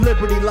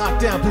Liberty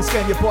lockdown, please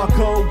scan your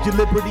barcode. Your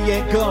liberty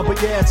ain't gone,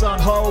 but yeah, it's on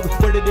hold.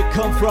 Where did it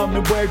come from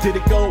and where did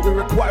it go? It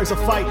requires a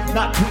fight,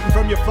 not tweeting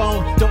from your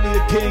phone. Don't need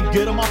a king,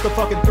 get him off the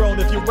fucking throne.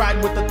 If you're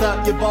riding with the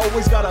thought, you've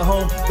always got a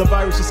home. The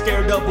virus you're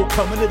scared of will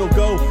come and it'll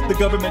go. The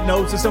government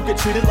knows this, don't get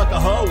treated like a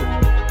hoe.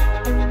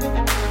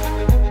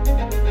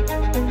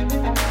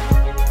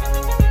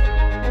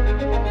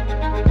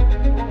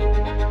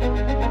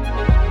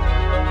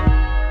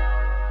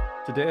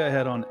 Today I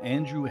had on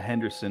Andrew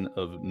Henderson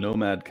of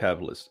Nomad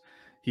Capitalist.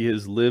 He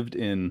has lived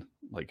in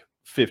like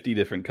 50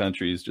 different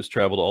countries, just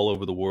traveled all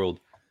over the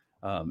world,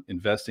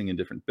 investing in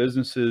different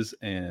businesses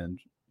and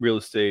real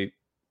estate,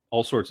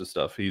 all sorts of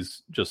stuff.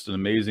 He's just an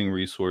amazing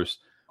resource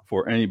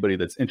for anybody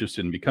that's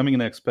interested in becoming an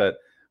expat,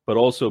 but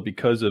also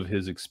because of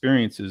his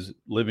experiences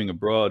living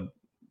abroad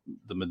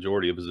the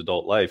majority of his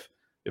adult life,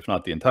 if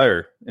not the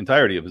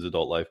entirety of his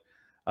adult life.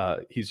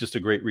 He's just a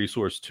great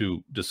resource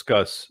to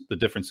discuss the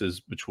differences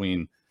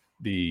between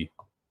the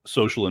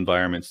social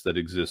environments that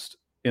exist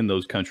in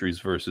those countries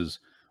versus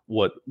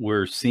what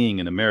we're seeing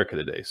in America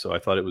today. So I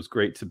thought it was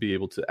great to be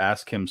able to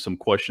ask him some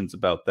questions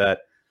about that,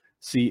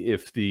 see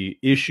if the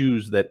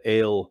issues that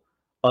ail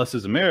us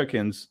as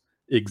Americans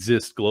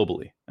exist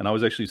globally. And I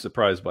was actually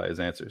surprised by his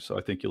answers. So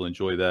I think you'll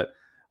enjoy that.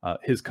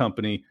 His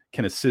company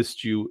can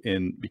assist you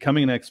in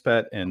becoming an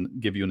expat and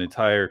give you an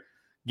entire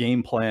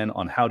game plan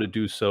on how to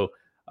do so.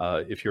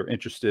 If you're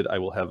interested, I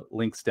will have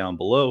links down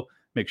below.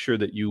 Make sure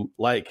that you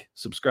like,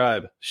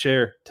 subscribe,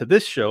 share to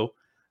this show.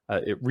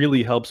 It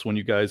really helps when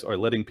you guys are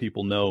letting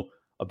people know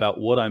about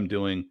what I'm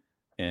doing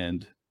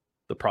and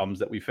the problems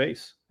that we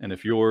face. And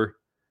if you're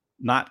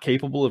not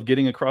capable of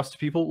getting across to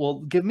people, well,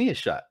 give me a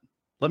shot.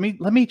 Let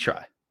me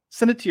try.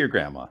 Send it to your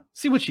grandma.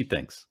 See what she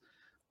thinks.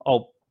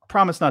 I'll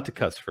promise not to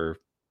cuss for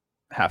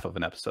half of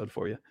an episode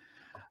for you.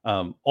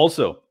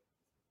 Also,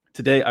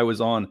 today I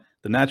was on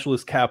The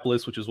Naturalist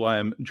Capitalist, which is why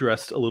I'm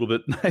dressed a little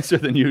bit nicer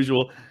than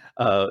usual,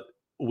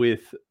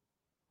 with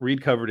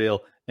Reed Coverdale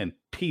and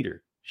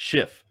Peter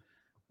Schiff.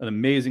 An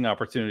amazing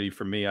opportunity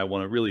for me. I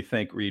want to really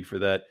thank Reed for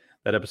that.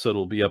 That episode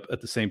will be up at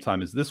the same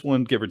time as this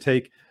one, give or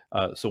take.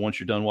 So once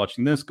you're done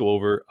watching this, go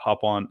over,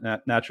 hop on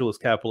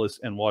Naturalist Capitalist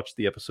and watch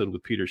the episode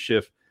with Peter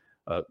Schiff.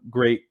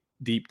 Great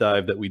deep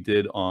dive that we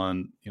did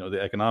on,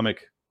 the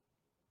economic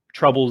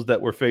troubles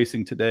that we're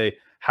facing today,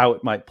 how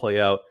it might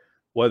play out,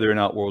 whether or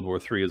not World War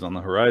III is on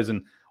the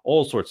horizon,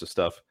 all sorts of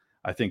stuff.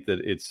 I think that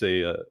it's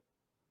an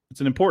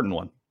important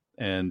one.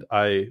 And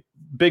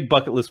big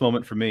bucket list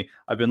moment for me.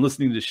 I've been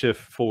listening to Schiff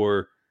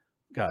for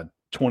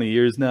 20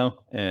 years now,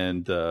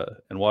 and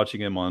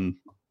watching him on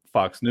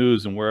Fox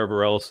News and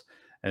wherever else,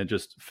 and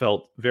just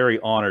felt very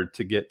honored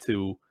to get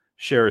to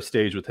share a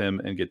stage with him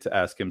and get to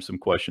ask him some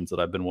questions that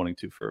I've been wanting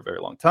to for a very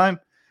long time.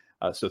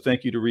 So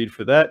thank you to Reed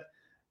for that.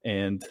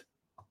 And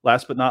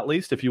last but not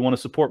least, if you want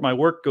to support my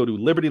work, go to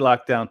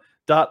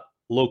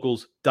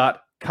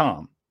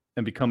libertylockdown.locals.com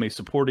and become a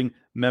supporting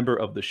member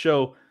of the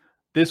show.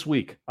 This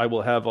week, I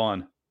will have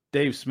on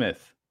Dave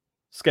Smith,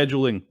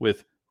 scheduling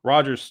with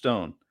Roger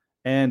Stone,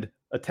 and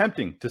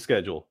attempting to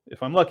schedule,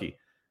 if I'm lucky,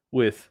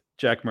 with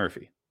Jack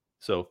Murphy.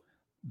 So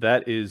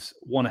that is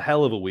one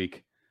hell of a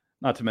week.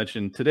 Not to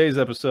mention today's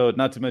episode,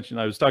 not to mention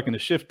I was talking to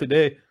Schiff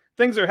today.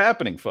 Things are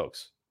happening,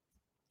 folks.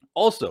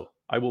 Also,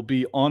 I will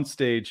be on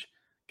stage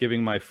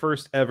giving my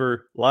first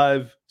ever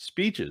live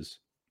speeches.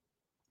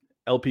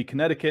 LP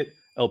Connecticut,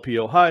 LP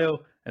Ohio,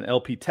 and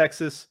LP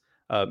Texas,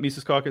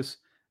 Mises Caucus.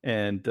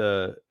 And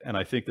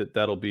I think that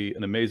that'll be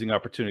an amazing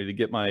opportunity to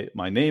get my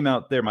name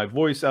out there, my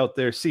voice out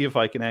there, see if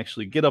I can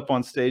actually get up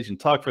on stage and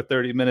talk for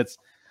 30 minutes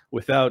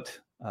without,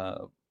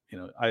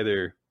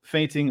 either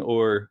fainting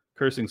or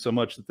cursing so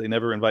much that they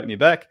never invite me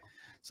back.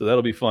 So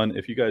that'll be fun.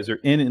 If you guys are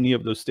in any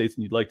of those states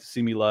and you'd like to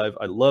see me live,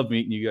 I love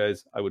meeting you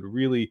guys. I would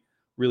really,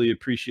 really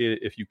appreciate it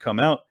if you come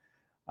out.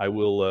 I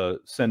will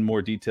send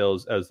more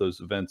details as those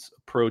events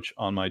approach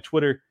on my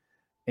Twitter.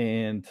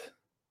 And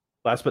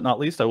last but not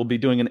least, I will be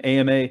doing an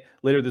AMA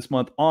later this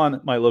month on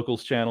my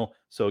Locals channel.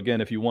 So again,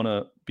 if you want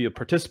to be a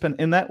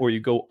participant in that, or you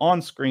go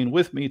on screen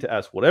with me to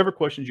ask whatever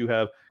questions you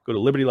have, go to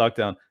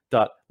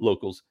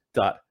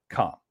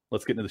libertylockdown.locals.com.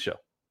 Let's get into the show.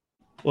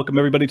 Welcome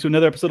everybody to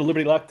another episode of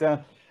Liberty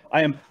Lockdown.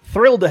 I am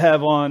thrilled to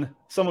have on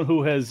someone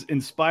who has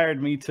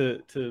inspired me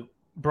to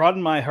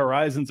broaden my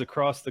horizons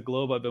across the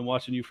globe. I've been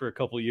watching you for a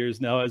couple of years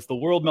now. As the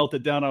world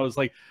melted down, I was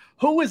like,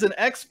 who is an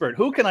expert?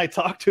 Who can I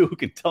talk to who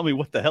can tell me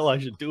what the hell I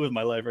should do with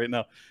my life right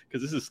now?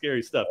 Because this is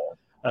scary stuff.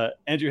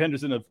 Andrew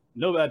Henderson of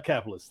Nomad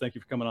Capitalist. Thank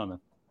you for coming on, man.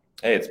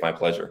 Hey, it's my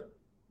pleasure.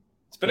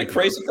 It's been a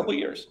crazy couple of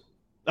years.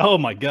 Oh,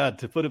 my God,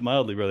 to put it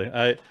mildly,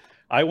 brother.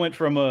 I went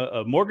from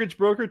a mortgage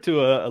broker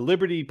to a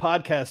Liberty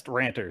podcast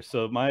ranter.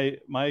 So my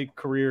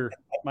career,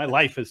 my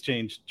life has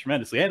changed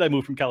tremendously. And I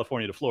moved from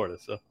California to Florida.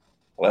 So,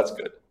 well, that's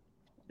good.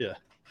 Yeah.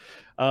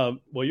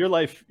 Well, your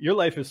life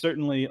is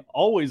certainly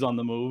always on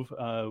the move.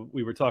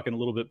 We were talking a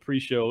little bit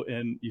pre-show,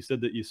 and you said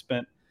that you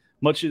spent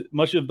much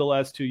of the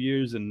last 2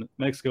 years in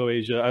Mexico,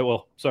 Asia.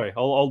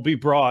 I'll be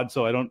broad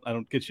so I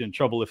don't get you in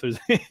trouble if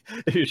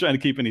you're trying to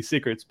keep any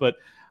secrets. But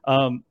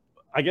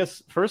I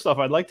guess first off,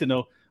 I'd like to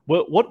know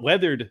what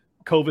weathered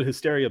COVID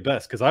hysteria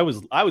best, because I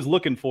was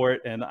looking for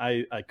it and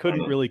I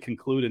couldn't really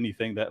conclude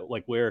anything that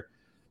like where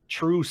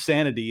true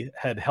sanity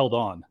had held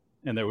on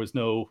and there was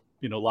no,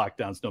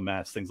 lockdowns, no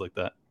masks, things like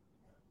that.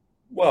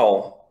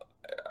 Well,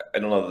 I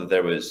don't know that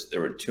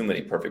there were too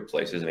many perfect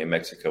places. I mean,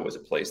 Mexico was a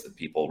place that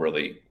people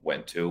really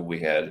went to. We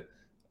had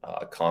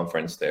a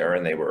conference there,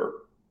 and they were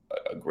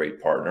a great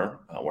partner.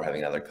 We're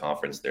having another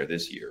conference there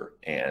this year,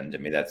 and I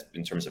mean that's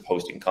in terms of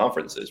hosting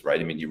conferences, right?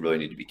 I mean, you really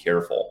need to be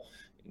careful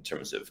in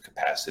terms of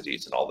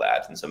capacities and all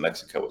that. And so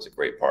Mexico was a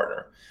great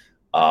partner.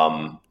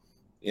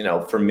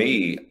 For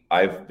me,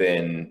 I've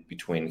been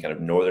between kind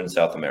of Northern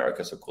South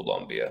America, so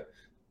Colombia,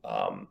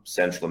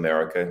 Central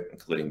America,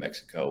 including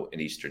Mexico, and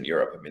Eastern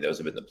Europe. I mean, those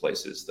have been the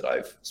places that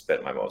I've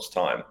spent my most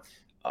time.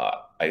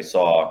 I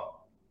saw,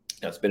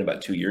 it's been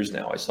about 2 years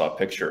now, I saw a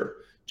picture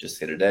just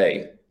the other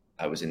day.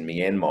 I was in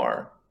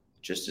Myanmar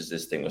just as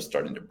this thing was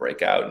starting to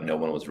break out and no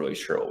one was really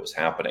sure what was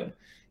happening.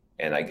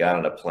 And I got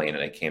on a plane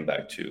and I came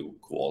back to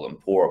Kuala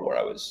Lumpur where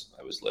I was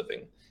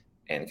living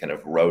and kind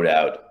of rode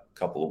out a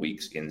couple of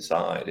weeks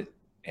inside.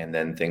 And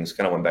then things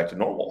kind of went back to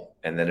normal.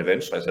 And then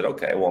eventually I said,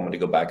 okay, well, I'm going to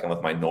go back on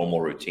with my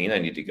normal routine. I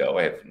need to go.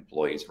 I have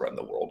employees around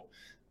the world.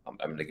 I'm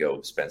going to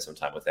go spend some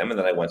time with them. And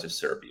then I went to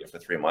Serbia for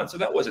 3 months. So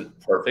that wasn't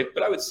perfect,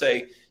 but I would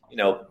say,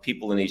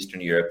 people in Eastern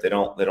Europe, they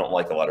don't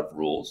like a lot of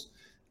rules.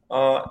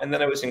 And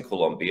then I was in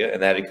Colombia,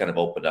 and that had kind of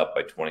opened up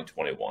by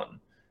 2021,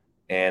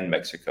 and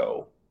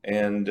Mexico,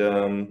 and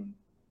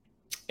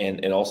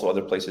also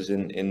other places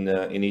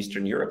in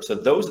Eastern Europe. So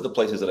those are the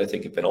places that I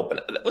think have been open.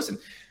 Listen,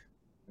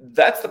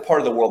 that's the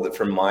part of the world that,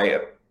 for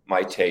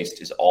my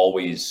taste, is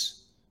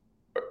always.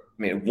 I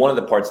mean, one of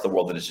the parts of the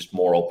world that is just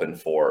more open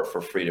for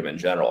freedom in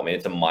general. I mean,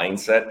 it's a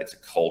mindset, it's a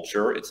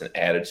culture, it's an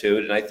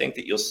attitude, and I think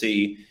that you'll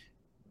see.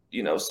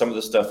 Some of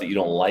the stuff that you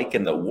don't like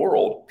in the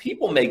world,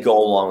 people may go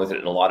along with it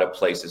in a lot of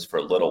places for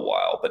a little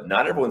while, but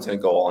not everyone's going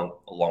to go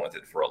along with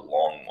it for a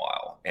long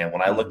while. And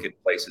when I look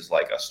at places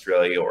like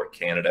Australia or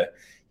Canada,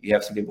 you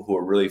have some people who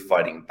are really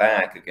fighting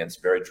back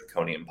against very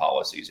draconian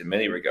policies in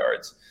many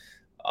regards.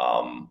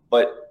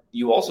 But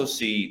you also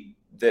see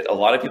that a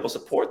lot of people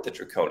support the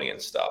draconian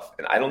stuff.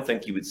 And I don't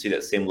think you would see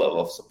that same level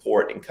of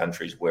support in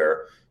countries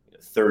where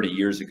 30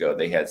 years ago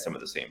they had some of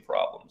the same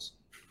problems.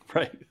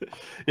 Right.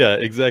 Yeah,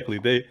 exactly.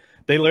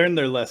 They learned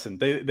their lesson.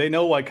 They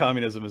know why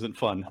communism isn't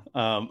fun.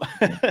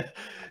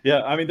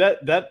 Yeah, I mean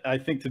that I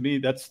think to me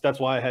that's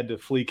why I had to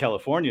flee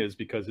California, is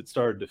because it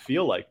started to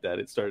feel like that.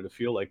 It started to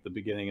feel like the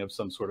beginning of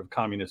some sort of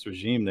communist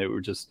regime. They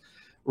were just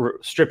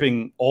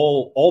stripping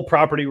all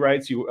property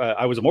rights.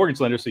 I was a mortgage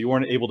lender, so you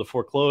weren't able to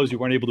foreclose, you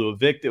weren't able to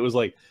evict. It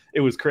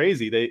was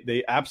crazy.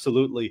 They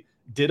absolutely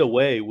did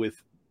away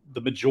with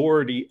the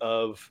majority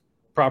of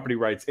property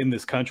rights in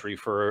this country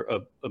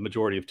for a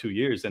majority of 2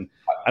 years. And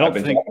I don't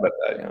think about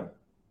that. Yeah.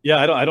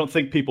 Yeah, I don't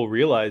think people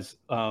realize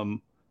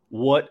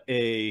what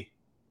a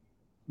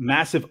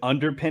massive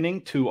underpinning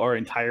to our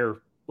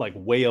entire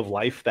way of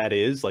life that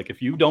is. Like,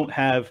 if you don't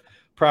have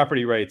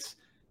property rights,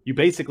 you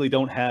basically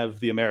don't have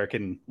the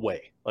American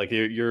way. Like,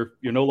 you're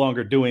no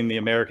longer doing the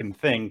American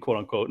thing, quote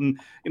unquote. And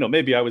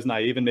maybe I was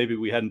naive, and maybe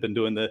we hadn't been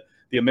doing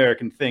the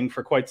American thing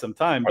for quite some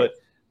time. But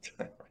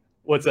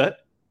what's that?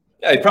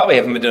 Yeah, you probably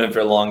haven't been doing it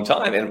for a long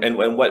time. And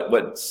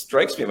what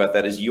strikes me about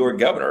that is your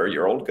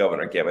old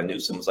governor, Gavin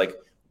Newsom, was like,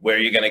 where are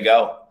you going to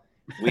go?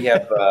 We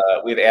have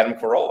Adam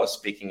Carolla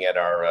speaking at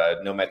our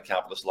Nomad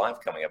Capitalist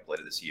Live coming up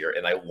later this year,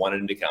 and I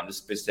wanted him to come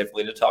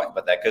specifically to talk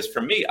about that, because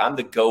for me, I'm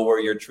the go where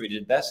you're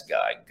treated best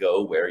guy.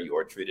 Go where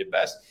you're treated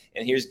best.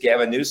 And here's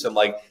Gavin Newsom,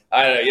 like,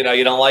 I don't know,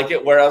 you don't like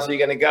it. Where else are you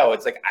going to go?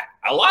 It's like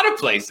a lot of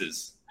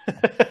places.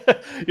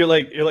 You're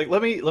like,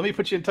 let me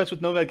put you in touch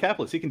with Nomad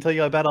Capitalist. He can tell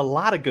you about a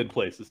lot of good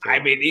places. I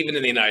mean, even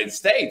in the United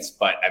States.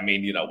 But I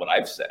mean, what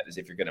I've said is,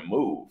 if you're going to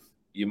move,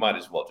 you might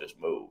as well just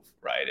move,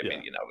 right? I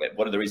mean,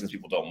 what are the reasons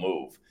people don't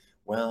move?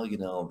 Well,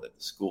 the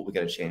school, we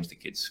got to change the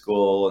kids'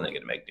 school, and they got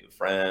to make new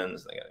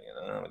friends. They got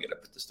to,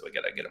 we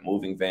got to get a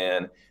moving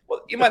van.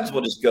 Well, you might as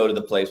well just go to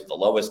the place with the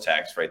lowest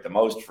tax rate, the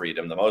most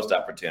freedom, the most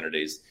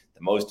opportunities,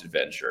 the most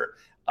adventure.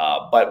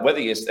 But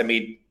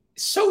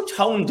so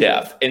tone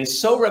deaf and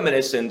so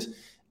reminiscent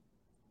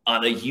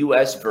on a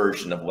U.S.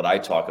 version of what I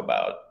talk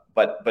about.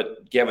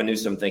 But Gavin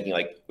Newsom thinking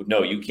like,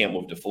 no, you can't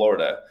move to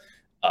Florida.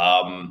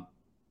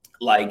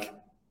 Like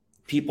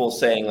people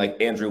saying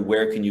like, Andrew,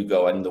 where can you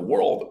go in the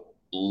world?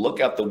 Look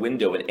out the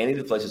window in any of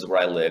the places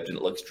where I lived, and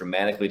it looks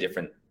dramatically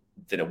different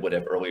than it would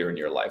have earlier in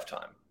your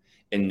lifetime.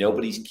 And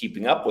nobody's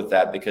keeping up with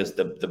that because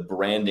the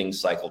branding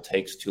cycle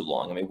takes too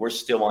long. I mean, we're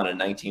still on a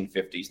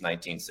 1950s,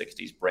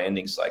 1960s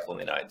branding cycle in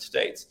the United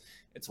States.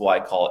 It's why I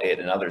call it,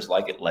 and others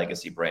like it,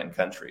 legacy brand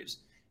countries.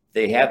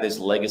 They have this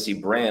legacy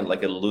brand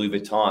like a Louis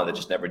Vuitton that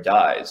just never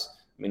dies.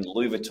 I mean,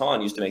 Louis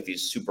Vuitton used to make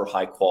these super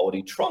high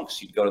quality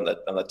trunks. You'd go on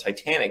the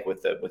Titanic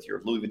with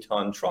your Louis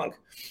Vuitton trunk.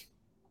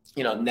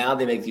 Now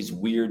they make these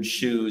weird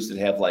shoes that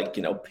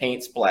have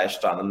paint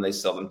splashed on them. They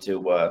sell them to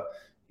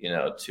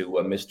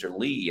Mr.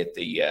 Lee at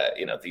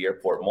the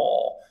airport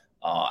mall.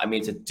 I mean,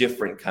 it's a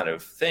different kind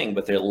of thing,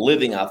 but they're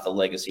living off the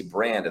legacy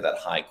brand of that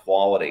high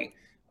quality.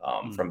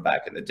 from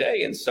back in the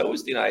day. And so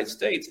is the United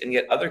States. And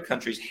yet other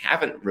countries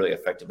haven't really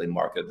effectively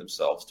marketed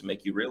themselves to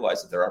make you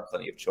realize that there are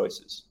plenty of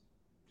choices.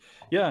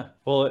 Yeah.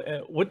 Well,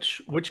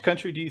 which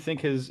country do you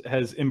think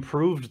has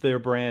improved their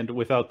brand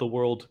without the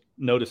world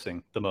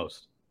noticing the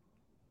most?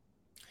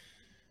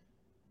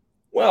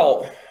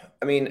 Well,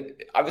 I mean,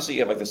 obviously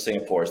you have like the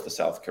Singapores, the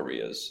South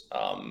Koreas.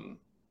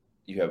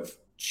 You have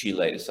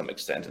Chile to some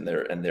extent, and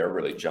they're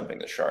really jumping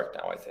the shark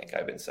now. I think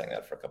I've been saying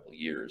that for a couple of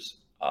years.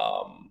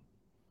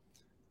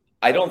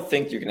 I don't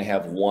think you're going to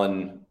have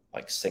one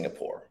like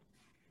Singapore,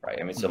 right?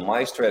 I mean, so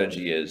my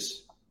strategy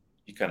is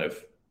you kind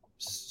of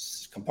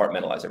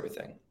compartmentalize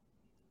everything.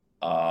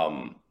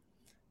 Are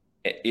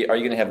you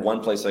going to have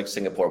one place like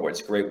Singapore where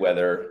it's great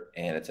weather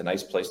and it's a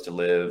nice place to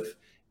live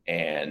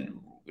and,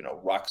 you know,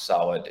 rock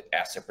solid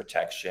asset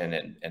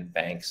protection and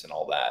banks and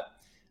all that?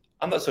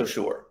 I'm not so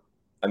sure.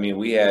 I mean,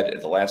 we had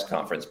at the last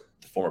conference,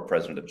 the former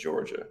president of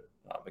Georgia,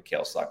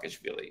 Mikhail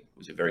Saakashvili,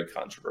 who's a very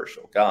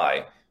controversial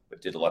guy,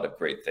 but did a lot of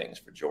great things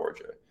for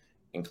Georgia,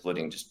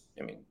 including just,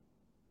 I mean,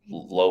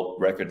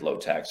 record low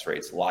tax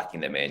rates, locking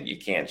them in. You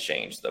can't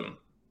change them,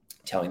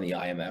 telling the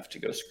IMF to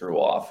go screw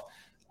off.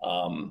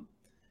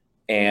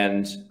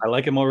 And I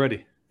like him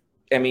already.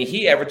 I mean,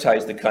 he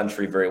advertised the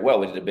country very well.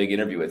 We did a big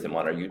interview with him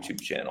on our YouTube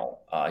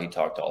channel. He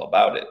talked all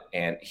about it.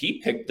 And he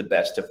picked the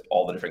best of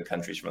all the different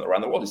countries from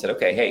around the world. He said,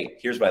 okay, hey,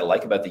 here's what I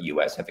like about the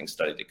U.S., having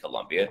studied at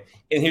Columbia.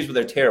 And here's what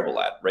they're terrible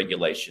at: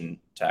 regulation,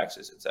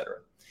 taxes, et cetera.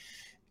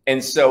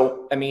 And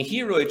so, I mean,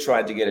 he really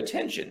tried to get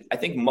attention. I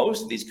think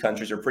most of these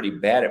countries are pretty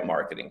bad at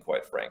marketing,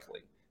 quite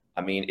frankly.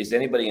 I mean, is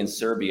anybody in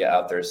Serbia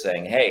out there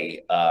saying,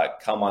 hey,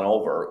 come on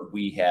over,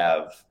 we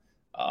have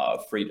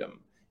freedom?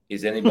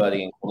 Is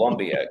anybody in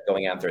Colombia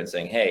going out there and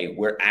saying, hey,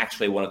 we're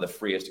actually one of the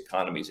freest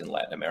economies in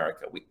Latin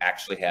America. We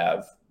actually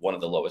have one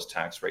of the lowest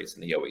tax rates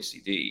in the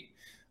OECD,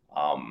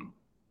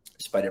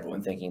 despite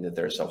everyone thinking that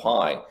they're so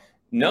high.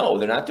 No,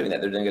 they're not doing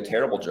that. They're doing a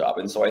terrible job.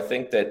 And so I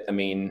think that, I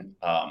mean,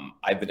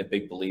 I've been a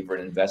big believer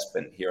in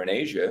investment here in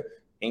Asia,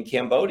 in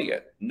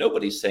Cambodia.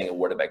 Nobody's saying a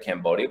word about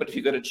Cambodia, but if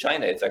you go to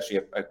China, it's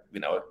actually a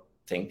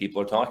thing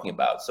people are talking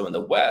about. So in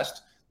the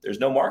West, there's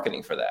no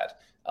marketing for that.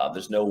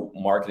 There's no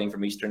marketing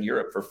from Eastern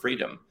Europe for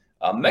freedom.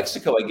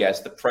 Mexico, I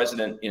guess, the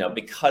president,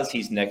 because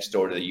he's next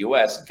door to the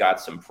U.S.,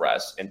 got some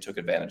press and took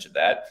advantage of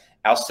that.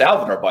 El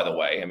Salvador, by the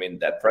way, I mean,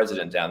 that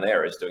president down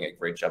there is doing a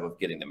great job of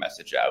getting the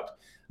message out.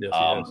 Yes,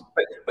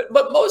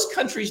 but most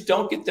countries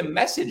don't get the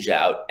message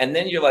out. And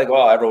then you're like,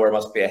 oh, everywhere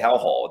must be a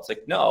hellhole. It's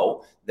like,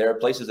 no, there are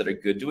places that are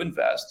good to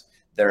invest.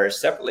 There are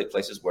separately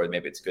places where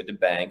maybe it's good to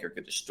bank or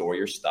good to store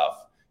your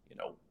stuff,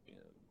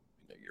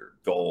 your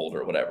gold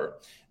or whatever.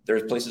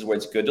 There's places where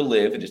it's good to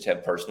live and just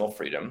have personal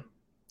freedom.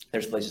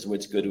 There's places where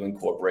it's good to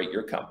incorporate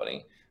your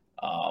company.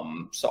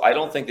 So I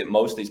don't think that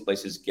most of these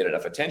places get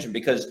enough attention,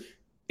 because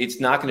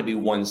it's not going to be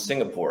one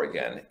Singapore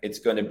again. It's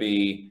going to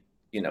be,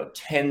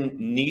 10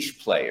 niche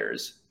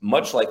players,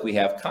 much like we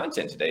have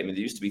content today. I mean,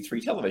 there used to be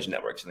 3 television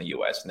networks in the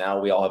US.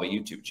 Now we all have a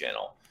YouTube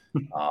channel.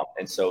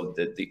 And so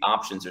the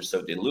options are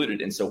so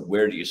diluted. And so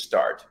where do you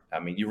start? I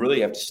mean, you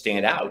really have to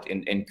stand out,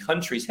 and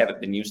countries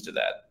haven't been used to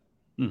that.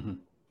 Mm-hmm.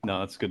 No,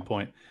 that's a good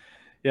point.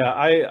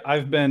 Yeah,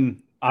 I've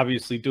been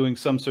obviously doing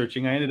some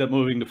searching. I ended up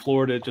moving to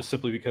Florida just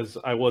simply because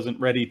I wasn't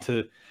ready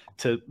to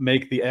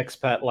make the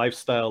expat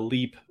lifestyle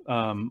leap.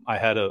 I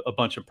had a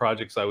bunch of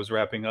projects I was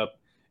wrapping up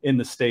in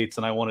the States,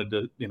 and I wanted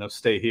to,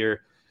 stay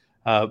here.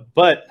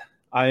 But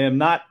I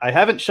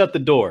haven't shut the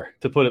door,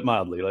 to put it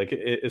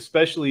mildly,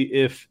 especially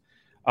if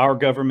our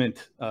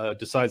government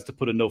decides to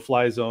put a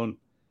no-fly zone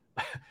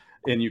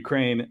in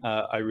Ukraine.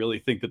 I really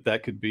think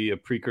that could be a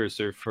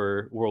precursor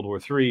for World War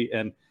III.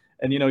 And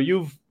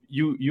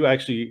you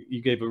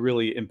actually gave a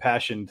really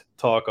impassioned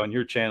talk on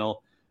your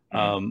channel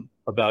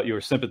about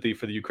your sympathy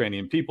for the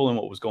Ukrainian people and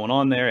what was going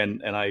on there.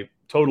 And I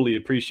totally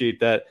appreciate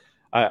that.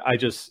 I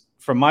just,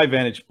 from my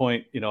vantage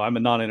point, I'm a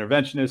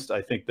non-interventionist.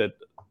 I think that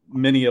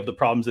many of the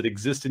problems that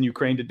exist in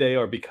Ukraine today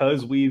are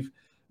because we've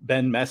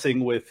been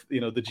messing with, the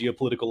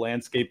geopolitical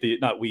landscape.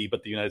 Not we,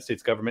 but the United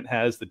States government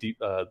has,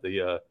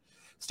 the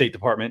State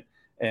Department.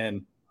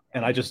 And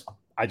I just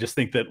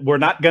think that we're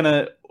not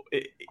gonna,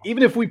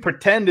 even if we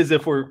pretend as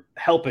if we're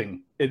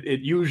helping, it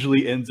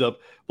usually ends up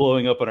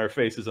blowing up on our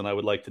faces. And I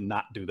would like to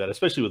not do that,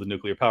 especially with the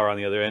nuclear power on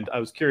the other end. I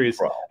was curious.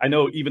 I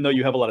know, even though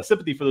you have a lot of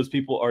sympathy for those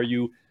people, are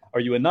you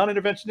a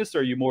non-interventionist, or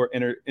are you more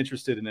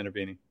interested in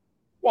intervening?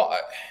 Well, I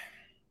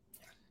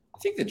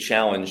think the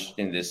challenge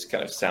in this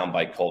kind of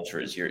soundbite culture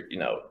is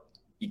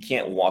you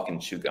can't walk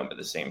and chew gum at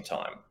the same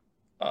time.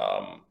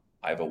 I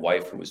have a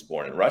wife who was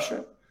born in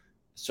Russia.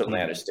 Certainly,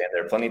 I understand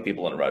there are plenty of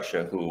people in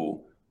Russia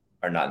who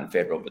are not in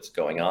favor of what's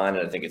going on.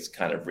 And I think it's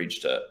kind of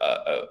reached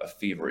a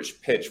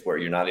feverish pitch where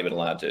you're not even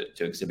allowed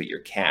to exhibit your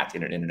cat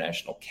in an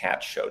international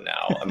cat show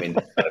now. I mean,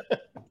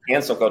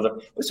 cancel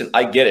culture. Listen,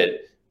 I get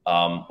it.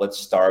 Let's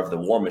starve the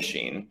war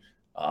machine.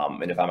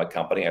 And if I'm a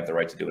company, I have the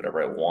right to do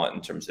whatever I want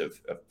in terms of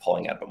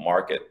pulling out of a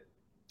market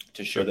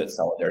to show that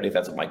solidarity, if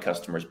that's what my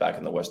customers back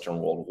in the Western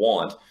world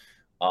want.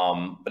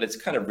 But it's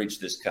kind of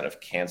reached this kind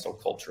of cancel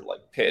culture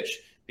like pitch,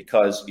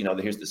 because,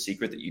 here's the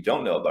secret that you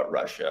don't know about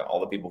Russia.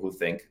 All the people who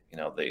think,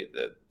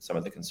 some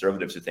of the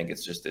conservatives who think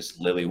it's just this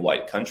lily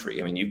white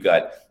country. I mean, you've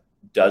got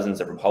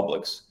dozens of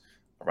republics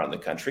around the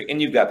country,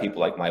 and you've got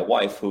people like my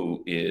wife,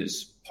 who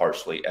is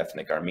partially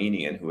ethnic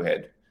Armenian, who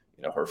had,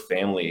 her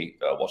family,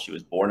 while she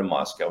was born in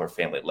Moscow, her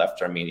family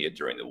left Armenia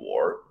during the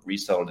war,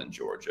 resettled in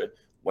Georgia,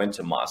 went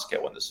to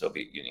Moscow when the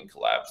Soviet Union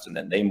collapsed, and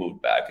then they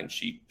moved back, and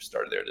she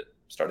started there to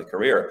start a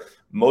career.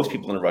 Most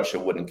people in Russia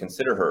wouldn't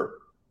consider her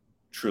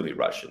truly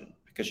Russian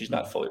because she's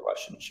not fully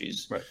Russian.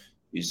 She's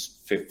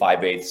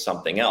 5/8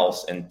 something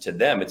else. And to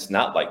them, it's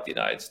not like the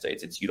United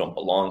States. It's you don't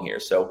belong here.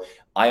 So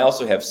I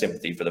also have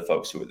sympathy for the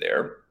folks who are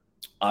there.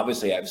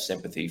 Obviously, I have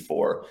sympathy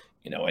for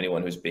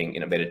anyone who's being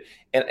invaded.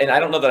 And I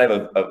don't know that I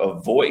have a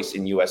voice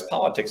in U.S.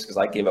 politics because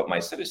I gave up my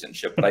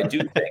citizenship. But I do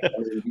think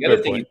the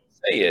other thing you can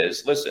say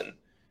is, listen,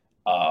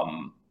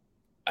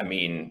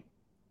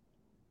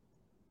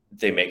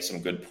 they make some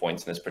good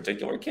points in this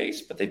particular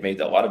case, but they've made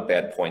a lot of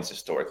bad points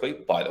historically.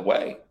 By the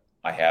way,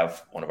 I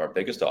have one of our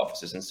biggest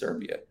offices in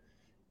Serbia.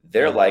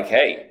 They're like,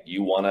 hey,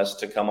 you want us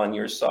to come on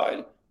your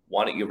side?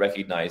 Why don't you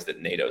recognize that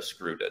NATO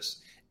screwed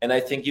us? And I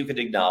think you could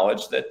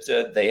acknowledge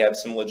that they have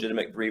some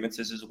legitimate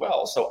grievances as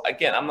well. So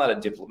again, I'm not a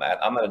diplomat.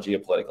 I'm not a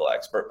geopolitical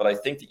expert, but I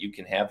think that you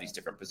can have these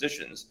different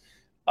positions.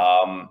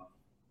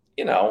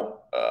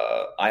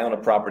 I own a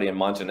property in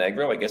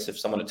Montenegro. I guess if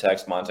someone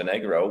attacks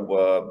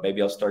Montenegro,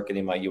 maybe I'll start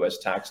getting my U.S.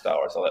 tax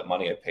dollars, all that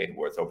money I paid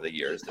worth over the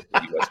years, that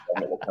the U.S.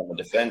 government will come and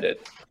defend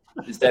it.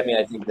 Does that mean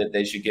I think that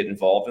they should get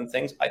involved in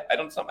things? I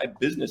don't. It's not my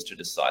business to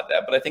decide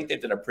that, but I think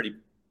they've done a pretty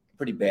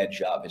bad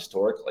job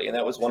historically, and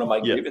that was one of my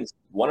grievances.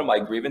 One of my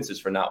grievances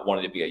for not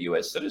wanting to be a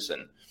U.S.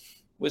 citizen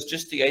was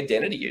just the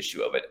identity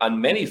issue of it on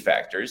many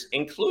factors,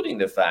 including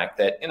the fact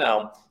that,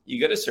 you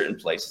go to certain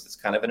places, it's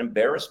kind of an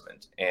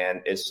embarrassment.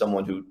 And as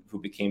someone who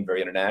became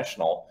very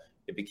international,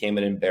 it became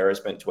an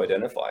embarrassment to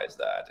identify as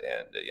that.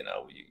 And,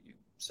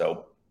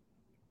 so.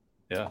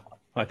 Yeah,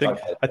 I think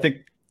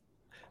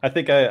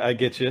I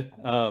get you.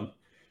 I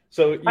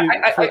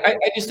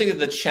just think that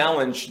the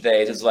challenge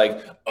today is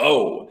like,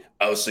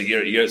 so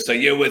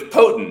you're with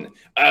Putin.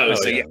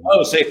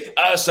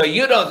 So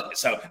you don't.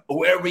 So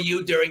where were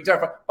you during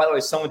Darfur? By the way,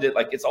 someone did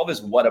it's all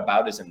this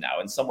whataboutism now,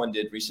 and someone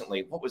did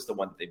recently. What was the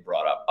one that they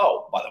brought up?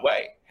 Oh, by the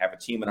way, have a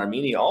team in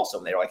Armenia also,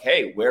 and they were like,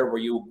 hey, where were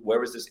you? Where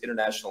was this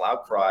international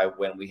outcry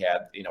when we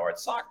had our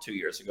SOC 2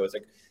 years ago? It's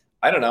like,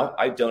 I don't know.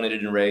 I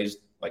donated and raised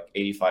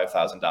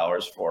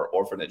 $85,000 for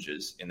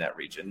orphanages in that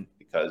region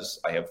because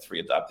I have 3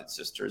 adopted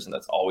sisters, and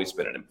that's always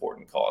been an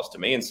important cause to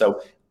me. And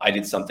so I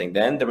did something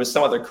then. There was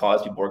some other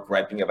cause people were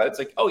griping about. It's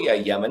like, oh yeah,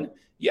 Yemen.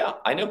 Yeah,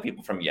 I know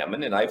people from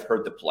Yemen, and I've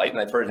heard the plight, and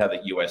I've heard how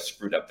the U.S.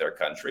 screwed up their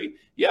country.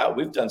 Yeah,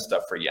 we've done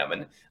stuff for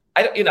Yemen.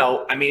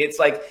 It's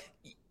like,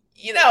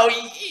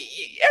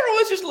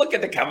 everyone's just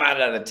looking to come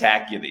out and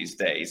attack you these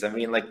days.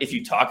 If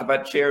you talk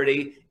about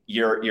charity,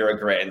 you're a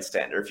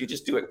grandstander. If you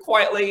just do it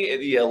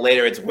quietly,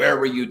 later it's where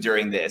were you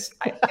during this?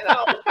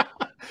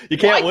 You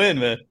can't win,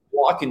 man.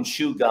 Walk and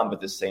chew gum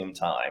at the same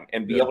time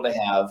and be able to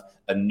have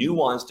a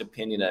nuanced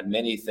opinion on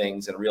many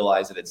things and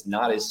realize that it's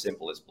not as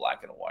simple as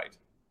black and white.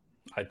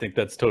 I think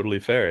that's totally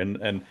fair.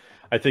 And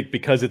I think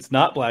because it's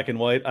not black and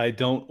white, I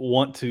don't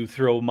want to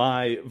throw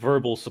my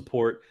verbal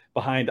support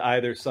behind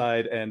either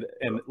side and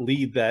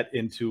lead that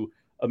into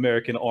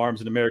American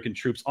arms and American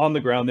troops on the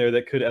ground there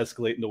that could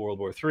escalate into World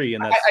War III.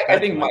 And I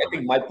think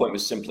my point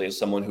was simply as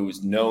someone who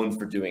is known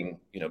for doing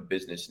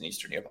business in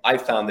Eastern Europe, I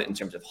found that in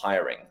terms of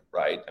hiring,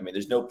 right?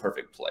 There's no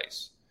perfect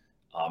place.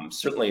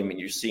 Certainly,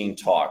 you're seeing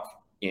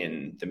talk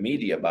in the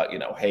media about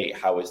hey,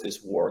 how is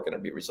this war going to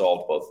be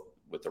resolved, both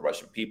with the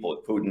Russian people,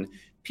 with Putin.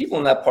 People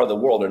in that part of the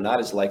world are not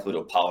as likely to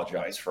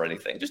apologize for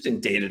anything, just in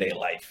day-to-day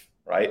life.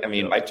 Right.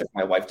 I took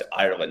my wife to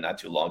Ireland not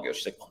too long ago.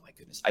 She's like, oh, my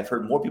goodness, I've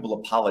heard more people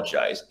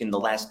apologize in the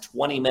last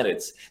 20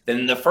 minutes than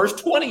in the first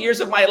 20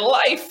 years of my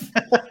life.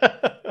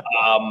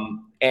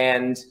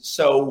 And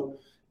so,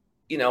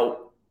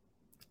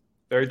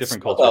 very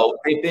different culture. So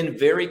they've been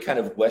very kind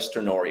of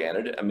Western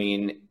oriented.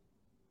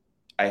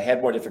 I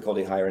had more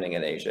difficulty hiring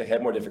in Asia,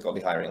 had more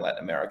difficulty hiring in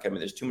Latin America.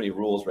 there's too many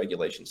rules,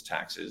 regulations,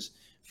 taxes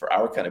for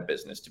our kind of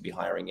business to be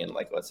hiring in,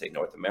 let's say,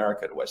 North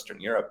America to Western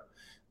Europe.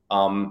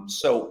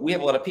 So we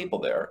have a lot of people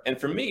there. And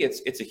for me,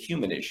 it's a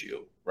human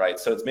issue, right?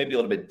 So it's maybe a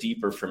little bit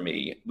deeper for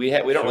me. We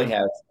don't really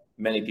have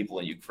many people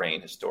in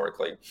Ukraine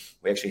historically.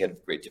 We actually had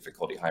great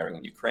difficulty hiring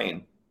in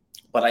Ukraine,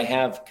 but I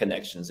have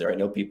connections there. I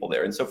know people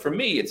there. And so for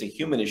me, it's a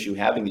human issue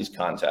having these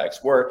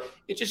contacts where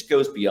it just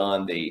goes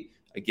beyond the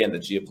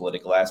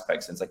geopolitical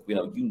aspects. And it's like,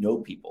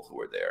 people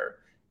who are there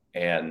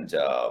and,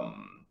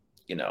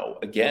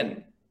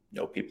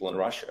 know people in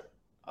Russia.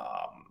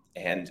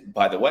 And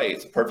by the way,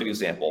 it's a perfect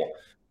example.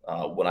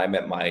 When I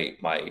met my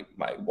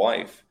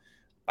wife,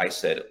 I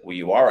said, well,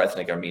 you are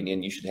ethnic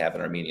Armenian. You should have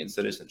an Armenian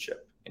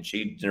citizenship. And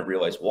she didn't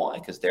realize why,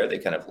 because there they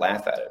kind of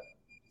laugh at it.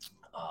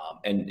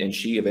 And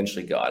she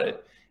eventually got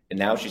it. And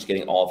now she's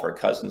getting all of her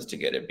cousins to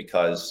get it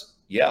because,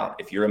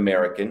 if you're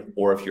American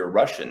or if you're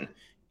Russian,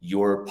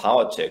 your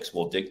politics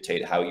will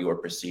dictate how you are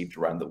perceived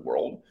around the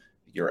world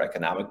your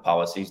economic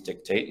policies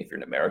dictate. If you're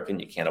an American,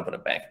 you can't open a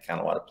bank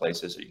account a lot of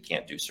places, or you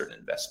can't do certain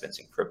investments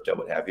in crypto,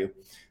 what have you.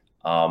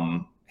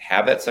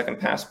 Have that second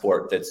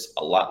passport that's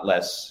a lot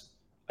less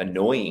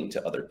annoying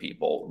to other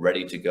people,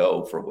 ready to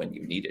go for when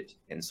you need it.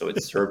 And so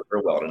it's served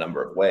very well in a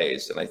number of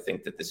ways. And I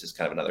think that this is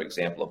kind of another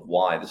example of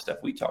why the stuff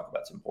we talk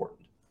about is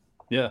important.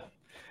 Yeah.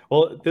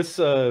 Well, this,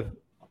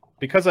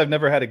 because I've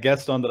never had a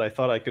guest on that I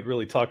thought I could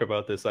really talk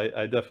about this, I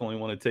definitely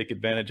want to take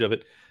advantage of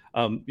it.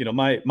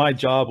 My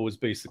job was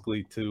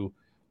basically to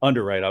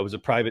underwrite. I was a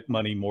private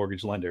money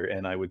mortgage lender,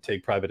 and I would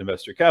take private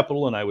investor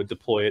capital and I would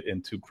deploy it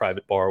into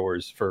private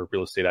borrowers for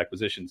real estate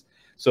acquisitions.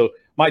 So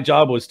my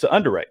job was to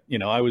underwrite.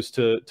 I was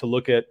to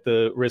look at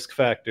the risk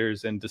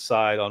factors and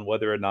decide on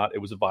whether or not it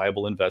was a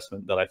viable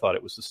investment, that I thought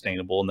it was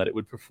sustainable and that it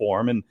would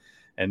perform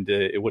and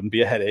it wouldn't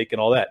be a headache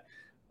and all that.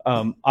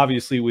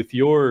 Obviously, with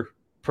your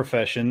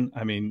profession,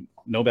 I mean,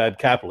 Nomad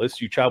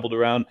Capitalist, you traveled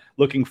around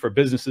looking for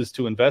businesses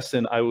to invest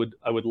in. I would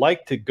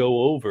like to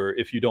go over,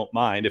 if you don't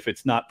mind, if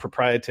it's not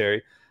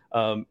proprietary,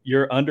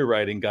 your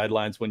underwriting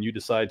guidelines when you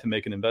decide to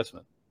make an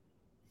investment.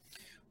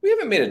 We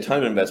haven't made a ton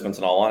of investments,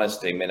 in all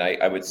honesty. I mean,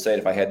 I would say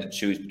if I had to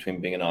choose between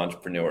being an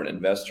entrepreneur and an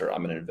investor,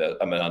 I'm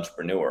an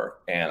entrepreneur,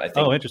 and I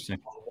think. Oh, interesting.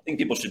 I think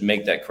people should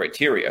make that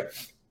criteria.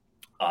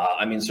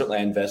 I mean, certainly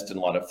I invest in a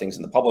lot of things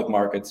in the public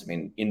markets. I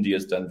mean,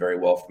 India's done very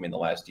well for me in the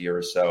last year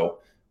or so.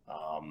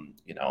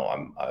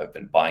 I've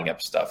been buying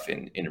up stuff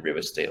in real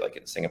estate, like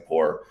in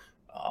Singapore,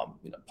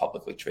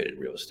 publicly traded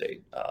real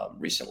estate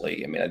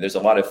recently. I mean, there's a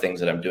lot of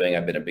things that I'm doing.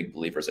 I've been a big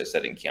believer, as I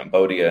said, in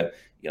Cambodia.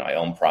 I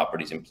own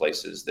properties in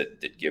places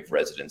that give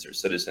residents or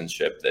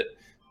citizenship that,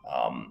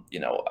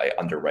 I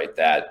underwrite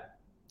that.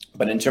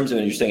 But in terms of,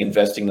 you're saying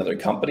investing in other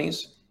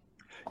companies?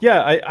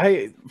 Yeah,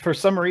 I for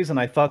some reason,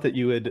 I thought that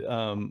you had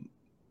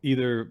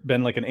either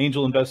been like an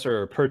angel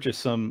investor or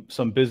purchased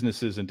some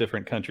businesses in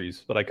different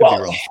countries, but I could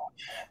be wrong.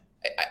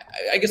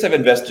 I guess I've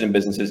invested in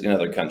businesses in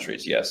other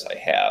countries. Yes, I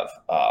have.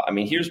 I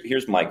mean,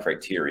 here's my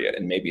criteria,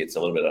 and maybe it's a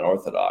little bit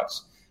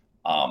unorthodox.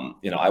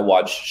 I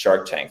watch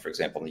Shark Tank, for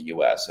example, in the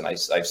U.S., and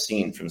I've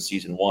seen from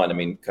season one, I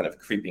mean, kind of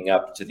creeping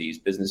up to these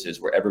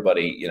businesses where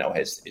everybody,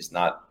 is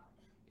not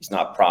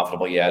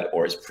profitable yet,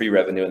 or is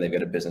pre-revenue, and they've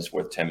got a business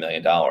worth $10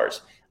 million.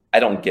 I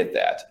don't get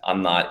that.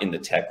 I'm not in the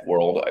tech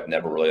world. I've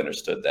never really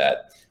understood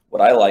that.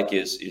 What I like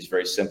is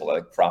very simple. I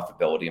like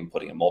profitability and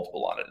putting a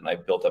multiple on it. And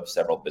I've built up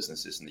several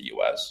businesses in the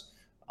U.S.,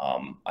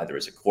 either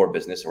as a core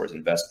business or as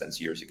investments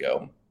years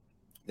ago,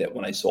 that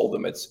when I sold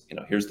them, it's,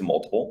 here's the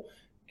multiple.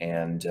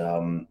 And,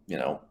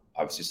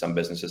 obviously some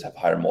businesses have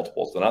higher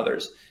multiples than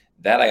others.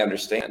 That I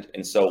understand.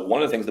 And so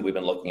one of the things that we've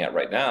been looking at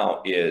right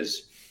now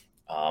is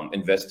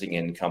investing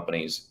in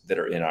companies that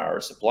are in our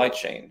supply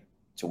chain,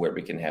 to where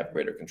we can have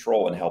greater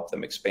control and help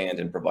them expand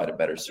and provide a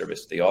better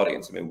service to the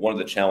audience. I mean, one of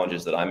the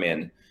challenges that I'm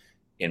in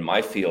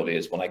my field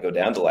is when I go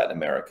down to Latin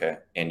America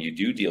and you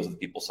do deals with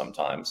people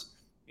sometimes,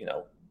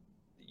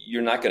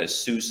 you're not going to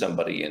sue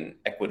somebody in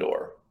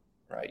Ecuador,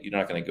 right? You're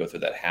not going to go through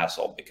that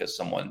hassle because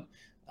someone,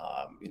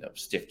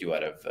 stiffed you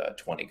out of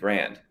 20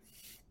 grand.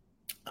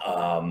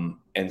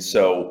 And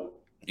so,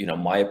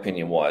 my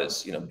opinion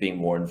was, being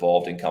more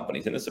involved in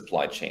companies in the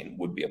supply chain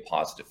would be a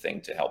positive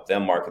thing to help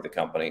them market the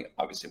company.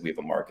 Obviously, we have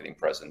a marketing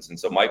presence. And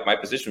so my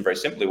position very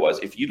simply was,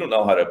 if you don't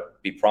know how to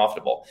be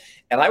profitable,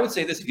 and I would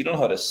say this, if you don't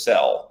know how to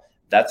sell,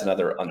 that's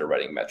another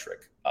underwriting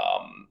metric.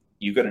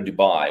 You go to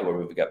Dubai, where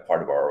we've got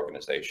part of our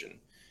organization,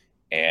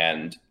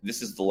 and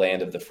this is the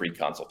land of the free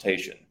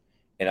consultation.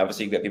 And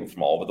obviously, you've got people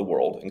from all over the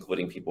world,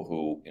 including people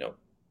who,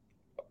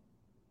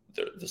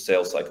 the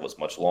sales cycle is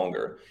much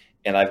longer.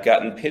 And I've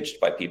gotten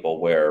pitched by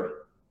people where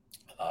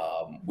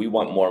we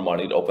want more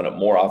money to open up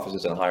more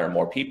offices and hire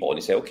more people. And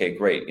you say, okay,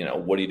 great.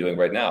 What are you doing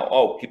right now?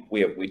 Oh,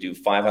 we do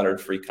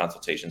 500 free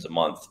consultations a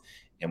month,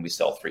 and we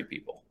sell 3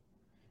 people.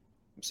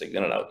 I'm saying,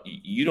 no.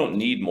 You don't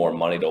need more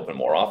money to open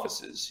more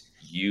offices.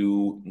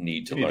 You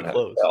need to learn how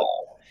to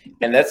sell.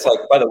 And that's like,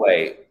 by the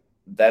way,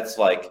 that's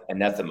like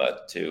anathema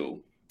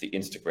to the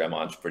Instagram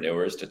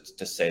entrepreneurs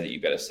to say that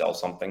you've got to sell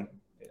something,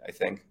 I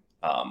think.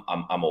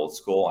 I'm old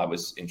school. I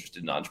was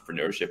interested in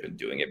entrepreneurship and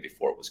doing it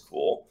before it was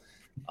cool.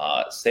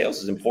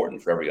 Sales is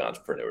important for every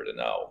entrepreneur to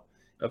know.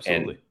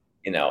 Absolutely.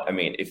 And, I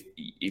mean,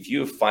 if you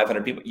have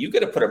 500 people, you got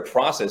to put a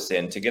process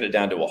in to get it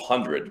down to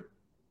 100,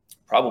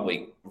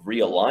 probably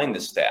realign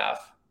the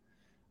staff,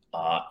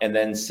 and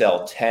then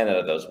sell 10 out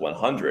of those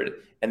 100.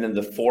 And then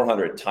the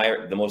 400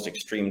 the most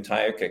extreme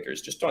tire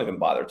kickers, just don't even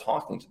bother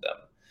talking to them.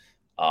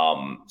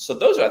 So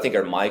those I think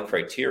are my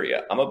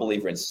criteria. I'm a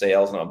believer in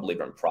sales and I'm a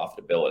believer in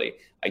profitability.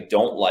 I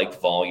don't like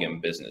volume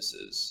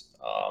businesses.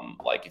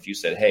 Like if you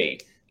said, hey,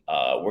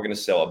 we're going to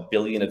sell 1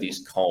 billion of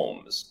these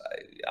combs.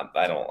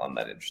 I'm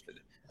not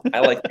interested. I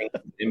like things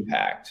with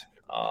impact.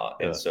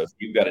 And so if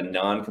you've got a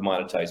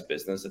non-commoditized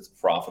business that's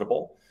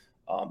profitable,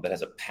 that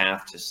has a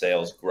path to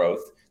sales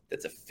growth,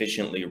 that's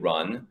efficiently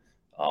run,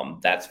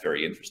 that's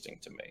very interesting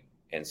to me.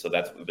 And so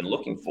that's what we've been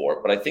looking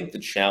for. But I think the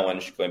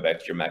challenge, going back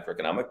to your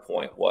macroeconomic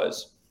point,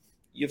 was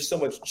you have so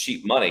much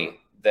cheap money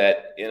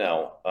that,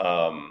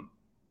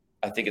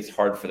 I think it's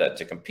hard for that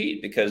to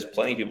compete because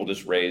plenty of people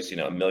just raise,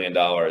 $1 million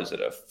at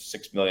a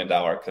 $6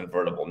 million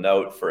convertible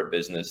note for a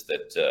business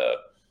that,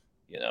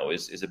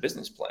 is a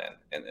business plan.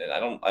 And I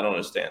don't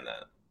understand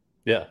that.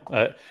 Yeah,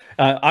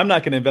 I'm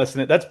not going to invest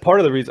in it. That's part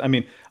of the reason. I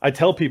mean, I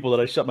tell people that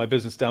I shut my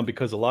business down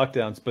because of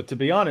lockdowns, but to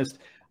be honest,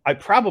 I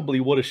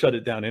probably would have shut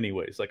it down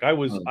anyways. Like I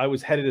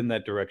was headed in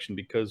that direction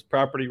because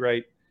property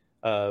right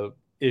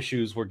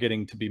issues were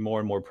getting to be more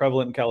and more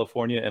prevalent in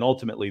California, and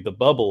ultimately the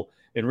bubble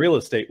in real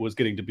estate was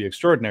getting to be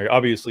extraordinary.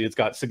 Obviously, it's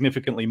got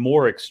significantly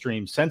more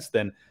extreme since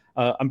then.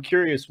 I'm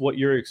curious what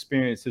your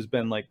experience has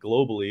been like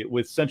globally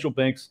with central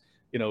banks,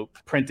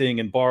 printing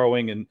and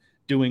borrowing and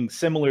doing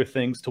similar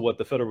things to what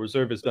the Federal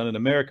Reserve has done in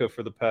America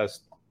for the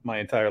past my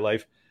entire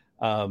life,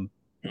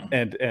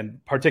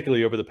 and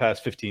particularly over the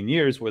past 15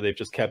 years, where they've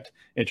just kept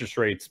interest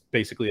rates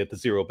basically at the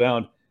zero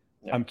bound.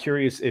 Yeah. I'm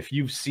curious if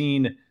you've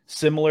seen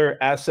similar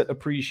asset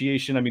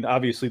appreciation. I mean,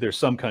 obviously, there's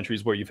some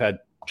countries where you've had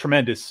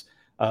tremendous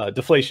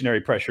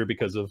deflationary pressure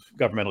because of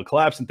governmental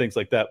collapse and things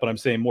like that. But I'm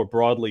saying more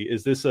broadly,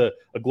 is this a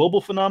global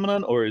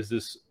phenomenon, or is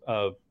this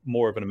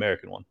more of an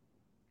American one?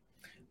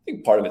 I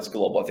think part of it's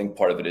global. I think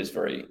part of it is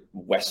very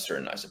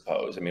Western, I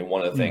suppose. I mean,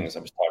 one of the things I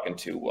was talking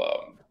to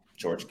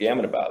George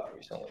Gammon about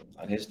recently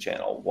on his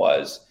channel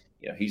was,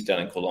 he's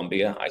done in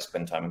Colombia. I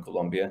spend time in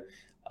Colombia.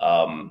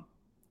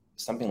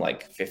 Something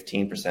like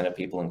 15% of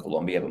people in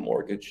Colombia have a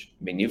mortgage.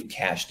 I mean, you have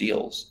cash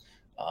deals.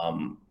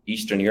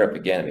 Eastern Europe,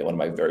 again, one of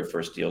my very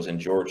first deals in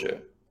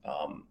Georgia,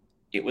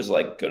 it was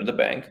like, go to the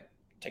bank,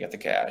 take out the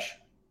cash,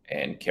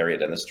 and carry it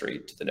down the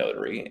street to the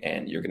notary,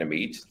 and you're going to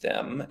meet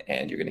them,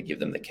 and you're going to give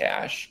them the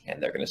cash,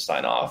 and they're going to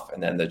sign off,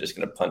 and then they're just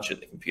going to punch it in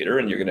the computer,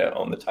 and you're going to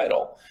own the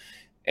title.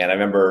 And I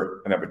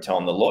remember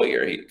telling the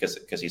lawyer,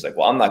 because he's like,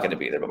 well, I'm not going to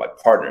be there, but my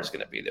partner's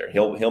going to be there.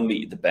 He'll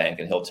meet at the bank,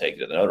 and he'll take it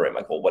to the notary. I'm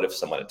like, well, what if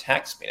someone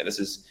attacks me? And this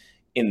is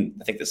in,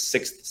 I think, the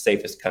 6th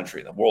safest country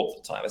in the world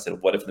at the time. I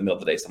said, what if in the middle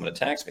of the day someone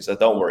attacks me? He said,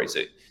 don't worry.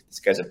 So this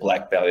guy's a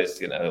black belt.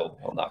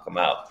 He'll knock him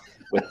out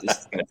with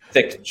this kind of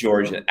thick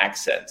Georgian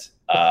accent.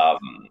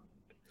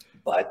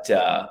 But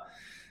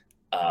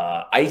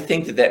I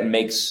think that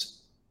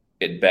makes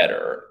it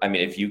better. I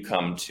mean, if you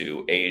come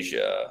to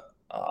Asia,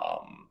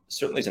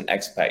 certainly as an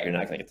expat, you're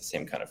not going to get the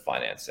same kind of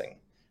financing.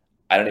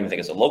 I don't even think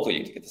as a local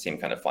you get the same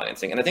kind of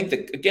financing. And I think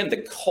that, again, the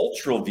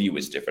cultural view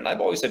is different.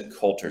 I've always said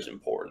culture is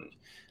important.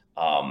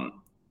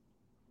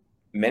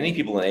 Many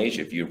people in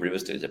Asia view real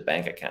estate as a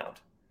bank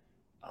account.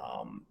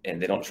 And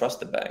they don't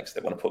trust the banks.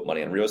 They want to put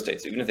money in real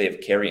estate. So even if they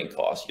have carrying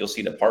costs, you'll see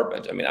an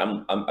apartment. I mean,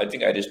 I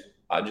think I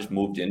just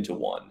moved into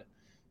one.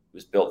 It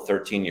was built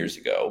 13 years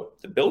ago.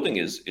 The building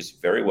is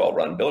very well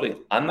run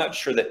building. I'm not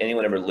sure that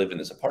anyone ever lived in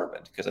this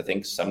apartment because I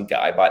think some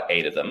guy bought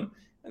 8 of them,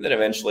 and then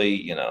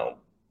eventually,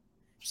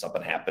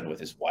 something happened with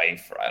his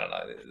wife, or I don't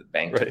know, the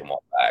bank took them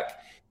all back,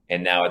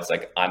 and now it's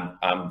like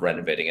I'm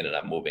renovating it and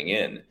I'm moving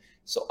in.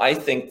 So I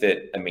think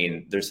that, I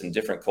mean, there's some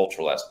different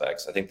cultural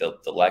aspects. I think the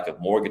lack of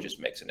mortgages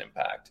makes an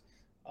impact,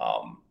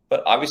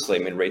 but obviously,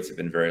 I mean, rates have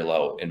been very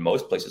low in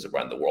most places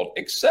around the world,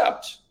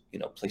 except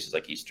places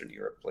like Eastern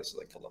Europe, places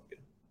like Colombia.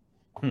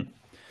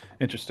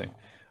 Interesting.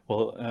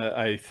 Well,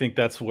 I think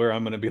that's where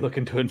I'm going to be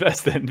looking to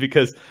invest in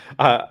because,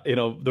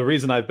 the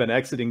reason I've been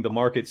exiting the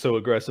market so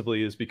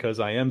aggressively is because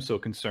I am so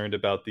concerned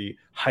about the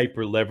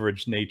hyper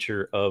leveraged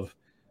nature of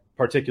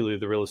particularly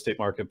the real estate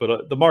market,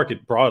 but the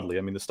market broadly.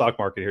 I mean, the stock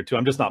market here too.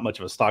 I'm just not much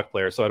of a stock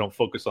player, so I don't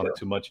focus on it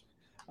too much.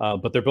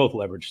 But they're both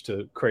leveraged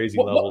to crazy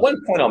levels. One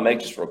point I'll make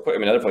just real quick. I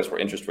mean, another place where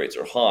interest rates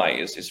are high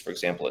is for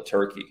example, at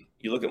Turkey.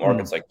 You look at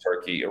markets like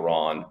Turkey,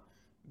 Iran,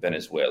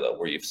 Venezuela,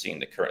 where you've seen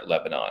the current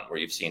Lebanon, where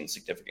you've seen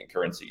significant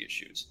currency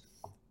issues.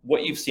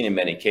 What you've seen in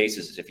many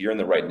cases is if you're in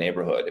the right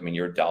neighborhood, I mean,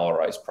 your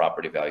dollarized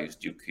property values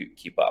do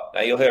keep up.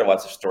 Now, you'll hear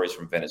lots of stories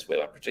from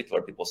Venezuela, in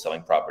particular, people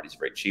selling properties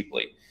very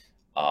cheaply.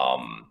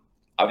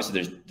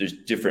 Obviously, there's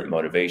different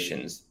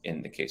motivations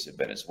in the case of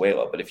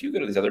Venezuela, but if you go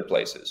to these other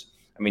places,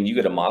 I mean, you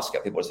go to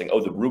Moscow, people are saying,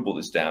 oh, the ruble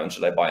is down.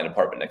 Should I buy an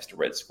apartment next to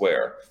Red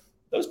Square?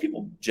 Those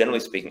people, generally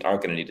speaking,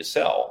 aren't going to need to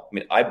sell. I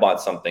mean, I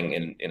bought something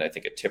in I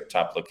think, a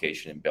tip-top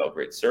location in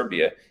Belgrade,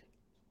 Serbia.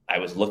 I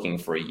was looking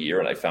for a year,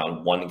 and I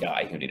found one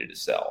guy who needed to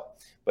sell.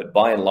 But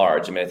by and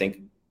large, I mean, I think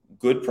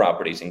good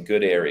properties in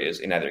good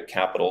areas in either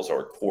capitals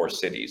or core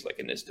cities, like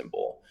in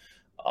Istanbul,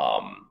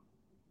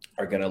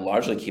 are going to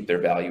largely keep their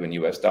value in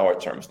U.S. dollar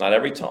terms. Not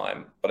every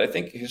time, but I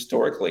think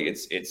historically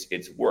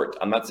it's worked.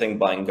 I'm not saying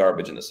buying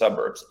garbage in the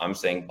suburbs. I'm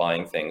saying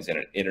buying things in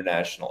an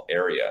international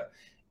area.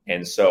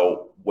 And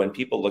so when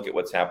people look at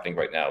what's happening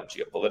right now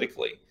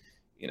geopolitically,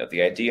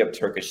 the idea of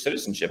Turkish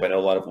citizenship, I know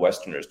a lot of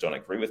Westerners don't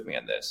agree with me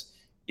on this.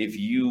 If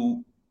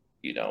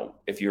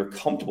you're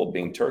comfortable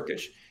being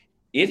Turkish,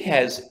 it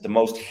has the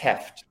most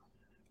heft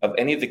of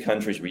any of the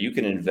countries where you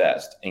can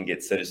invest and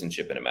get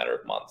citizenship in a matter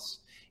of months.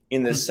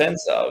 In the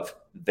sense of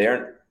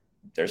they're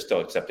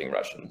still accepting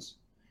Russians.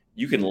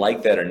 You can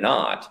like that or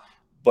not,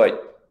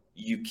 but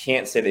you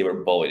can't say they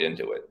were bullied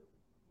into it.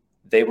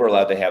 They were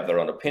allowed to have their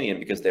own opinion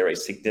because they're a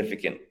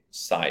significant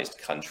sized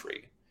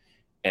country.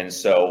 And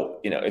so,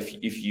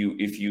 if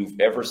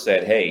you've ever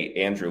said, "Hey,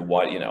 Andrew,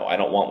 what, I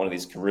don't want one of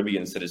these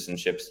Caribbean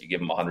citizenships," you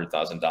give them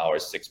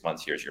 $100,000, 6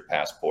 months, here's your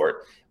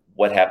passport.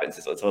 What happens?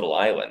 It's a little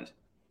island.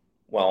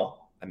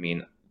 Well, I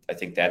mean, I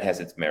think that has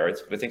its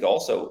merits, but I think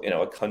also,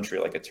 a country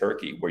like a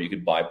Turkey where you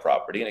could buy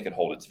property and it could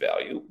hold its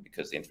value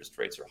because the interest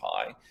rates are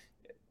high,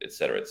 et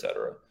cetera, et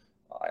cetera.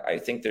 I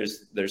think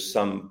there's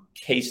some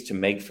case to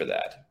make for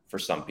that for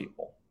some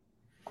people.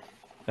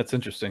 That's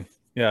interesting.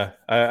 Yeah,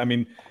 I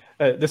mean,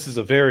 this is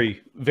a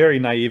very, very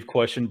naive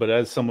question, but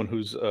as someone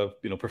who's a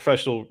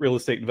professional real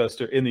estate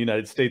investor in the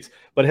United States,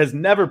 but has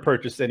never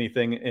purchased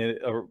anything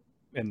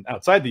in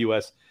outside the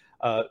U.S.,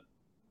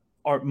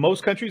 are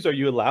most countries, are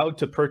you allowed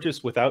to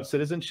purchase without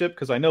citizenship?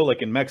 Because I know,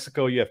 like in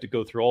Mexico, you have to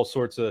go through all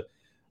sorts of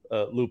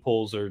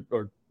loopholes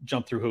or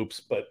jump through hoops,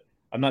 but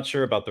I'm not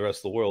sure about the rest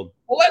of the world.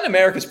 Well, Latin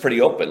America is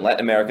pretty open. Latin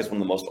America is one of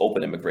the most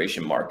open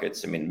immigration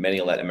markets. I mean,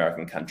 many Latin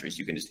American countries,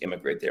 you can just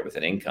immigrate there with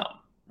an income,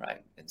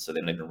 right? And so they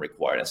don't even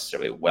require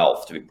necessarily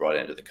wealth to be brought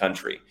into the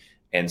country.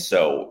 And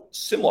so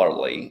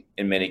similarly,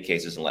 in many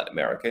cases in Latin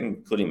America,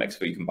 including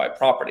Mexico, you can buy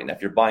property. Now,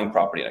 if you're buying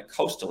property in a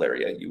coastal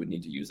area, you would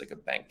need to use like a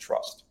bank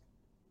trust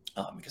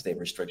because they have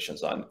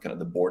restrictions on kind of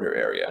the border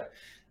area.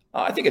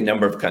 I think a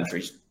number of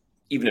countries,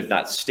 even if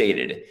not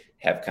stated,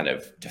 have kind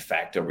of de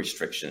facto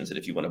restrictions. And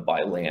if you want to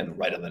buy land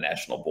right on the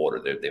national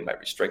border, they might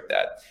restrict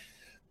that.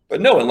 But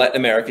no, in Latin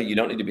America, you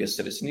don't need to be a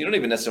citizen. You don't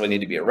even necessarily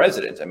need to be a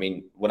resident. I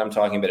mean, what I'm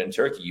talking about in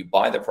Turkey, you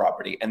buy the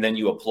property and then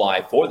you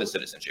apply for the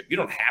citizenship. You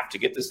don't have to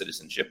get the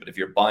citizenship, but if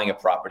you're buying a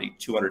property,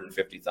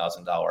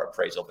 $250,000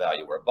 appraisal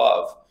value or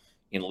above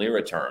in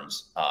lira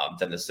terms,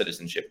 then the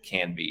citizenship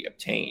can be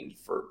obtained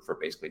for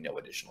basically no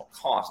additional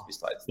cost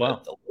besides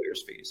the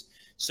lawyer's fees.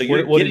 So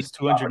what is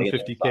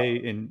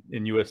 250K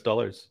in US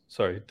dollars?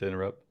 Sorry to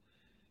interrupt.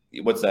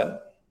 What's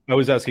that? I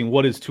was asking,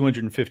 what is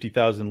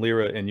 250,000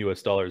 lira in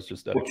US dollars?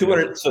 Just the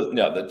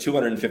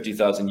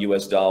 250,000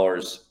 US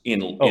dollars in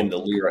the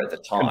lira at the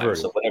time. Converted.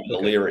 So whatever the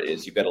lira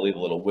is, you've got to leave a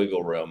little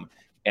wiggle room,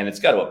 and it's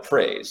got to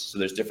appraise. So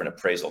there's different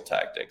appraisal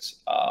tactics.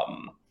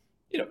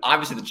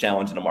 Obviously the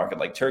challenge in a market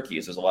like Turkey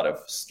is there's a lot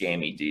of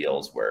scammy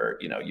deals where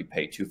you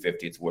pay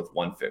 250, it's worth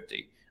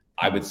 150.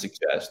 I would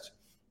suggest,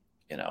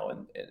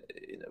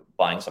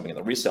 buying something in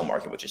the resale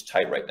market, which is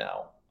tight right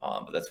now.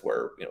 But that's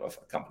where, if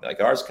a company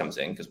like ours comes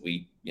in, because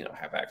we,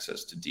 have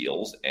access to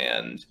deals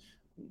and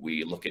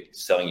we look at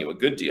selling you a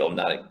good deal,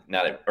 not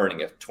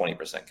earning a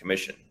 20%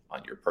 commission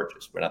on your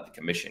purchase. We're not the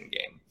commission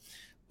game.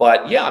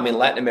 But yeah, I mean,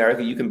 Latin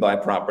America, you can buy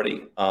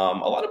property. A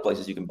lot of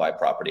places you can buy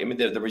property. I mean,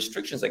 the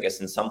restrictions, I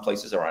guess, in some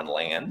places are on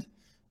land.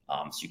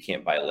 So you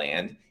can't buy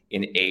land.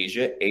 In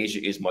Asia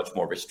is much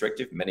more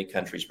restrictive. Many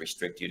countries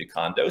restrict you to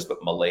condos,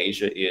 but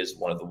Malaysia is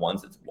one of the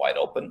ones that's wide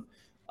open.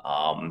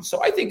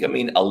 So I think,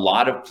 a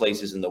lot of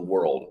places in the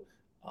world,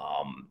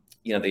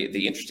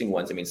 the interesting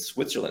ones,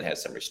 Switzerland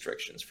has some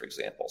restrictions, for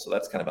example. So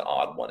that's kind of an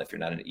odd one if you're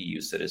not an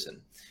EU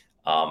citizen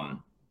or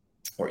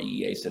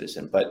EEA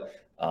citizen. But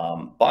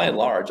by and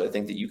large, I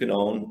think that you can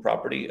own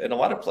property in a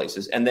lot of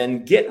places and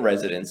then get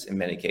residence in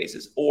many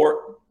cases,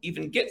 or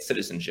even get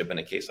citizenship in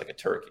a case like a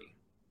Turkey.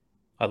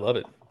 I love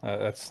it.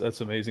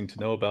 That's amazing to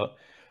know about.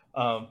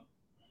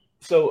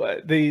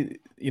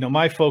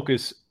 My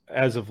focus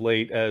as of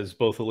late, as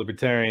both a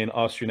libertarian,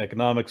 Austrian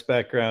economics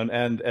background,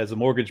 and as a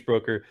mortgage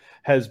broker,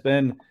 has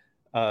been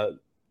the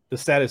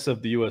status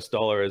of the US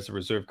dollar as a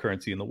reserve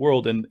currency in the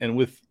world. And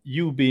with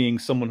you being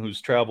someone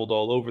who's traveled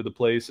all over the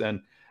place,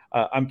 and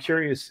I'm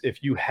curious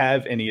if you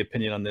have any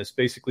opinion on this.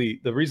 Basically,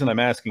 the reason I'm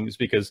asking is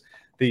because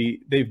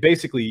they've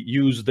basically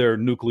used their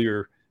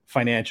nuclear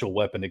financial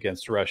weapon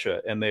against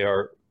Russia, and they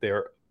are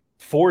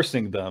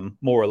forcing them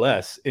more or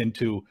less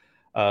into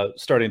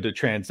starting to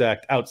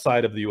transact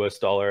outside of the US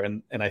dollar.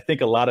 And I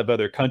think a lot of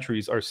other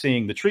countries are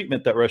seeing the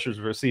treatment that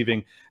Russia's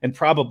receiving and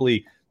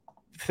probably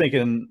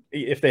thinking,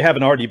 if they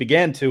haven't already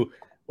began to,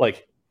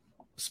 like,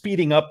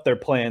 speeding up their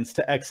plans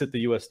to exit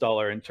the US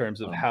dollar in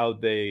terms of how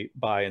they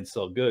buy and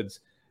sell goods.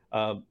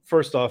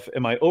 First off,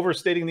 am I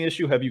overstating the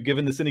issue? Have you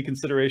given this any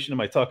consideration?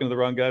 Am I talking to the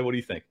wrong guy? What do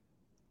you think?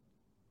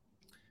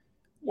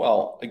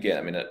 Well,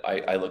 again,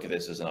 I look at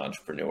this as an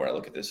entrepreneur. I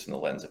look at this from the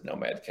lens of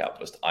nomad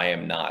capitalist. I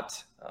am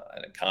not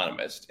an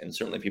economist, and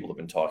certainly people have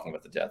been talking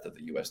about the death of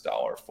the U.S.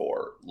 dollar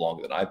for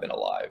longer than I've been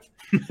alive.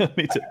 Me too.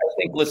 I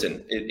think,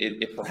 listen,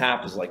 it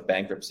perhaps is like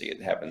bankruptcy.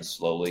 It happens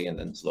slowly and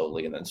then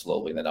slowly and then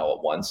slowly and then all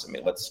at once.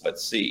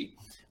 Let's see.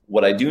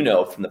 What I do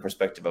know from the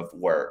perspective of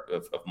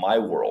my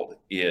world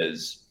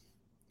is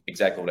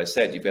exactly what I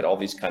said. You've got all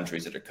these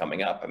countries that are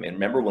coming up.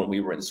 Remember when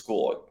we were in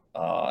school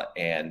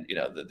and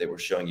they were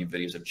showing you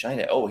videos of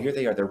China. Oh, here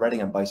they are. They're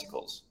riding on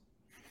bicycles.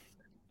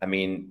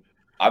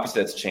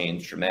 Obviously that's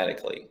changed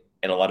dramatically,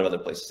 and a lot of other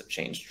places have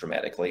changed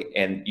dramatically.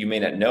 And you may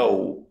not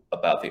know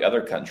about the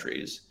other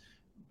countries,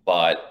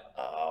 but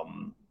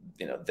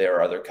there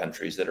are other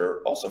countries that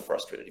are also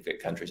frustrated. You've got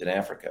countries in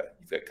Africa.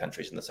 You've got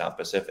countries in the South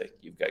Pacific.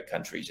 You've got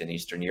countries in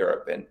Eastern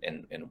Europe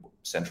and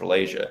Central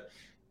Asia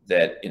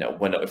that,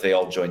 if they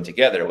all joined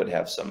together, would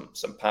have some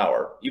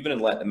power, even in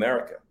Latin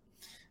America.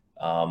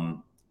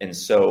 And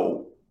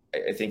so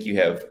I think you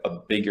have a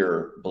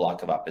bigger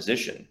block of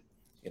opposition.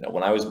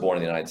 When I was born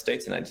in the United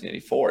States in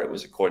 1984, it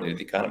was, according to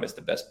The Economist,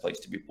 the best place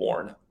to be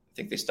born. I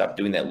think they stopped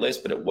doing that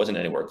list, but it wasn't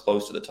anywhere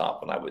close to the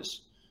top when I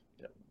was,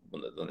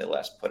 when they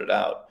last put it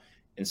out.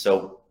 And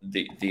so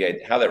the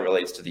how that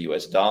relates to the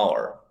U.S.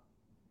 dollar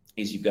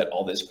is you've got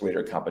all this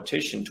greater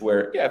competition to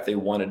where, if they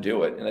want to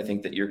do it, and I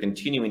think that you're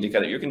continuing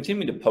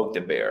to poke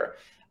the bear.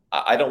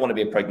 I don't want to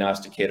be a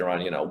prognosticator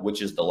on,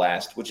 which is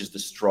the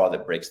straw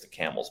that breaks the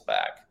camel's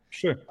back.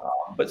 Sure.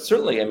 But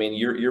certainly, I mean,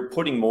 you're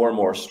putting more and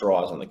more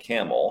straws on the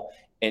camel,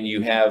 and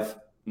you have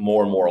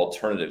more and more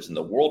alternatives in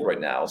the world right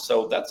now.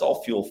 So that's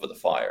all fuel for the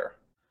fire.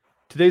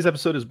 Today's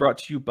episode is brought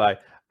to you by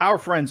our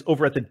friends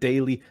over at the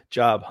Daily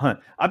Job Hunt.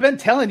 I've been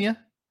telling you.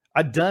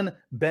 I done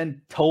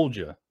been told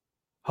you.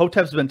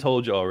 Hotep's been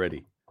told you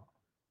already.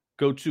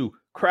 Go to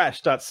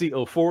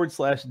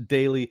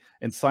crash.co/daily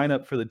and sign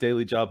up for the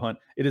Daily Job Hunt.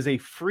 It is a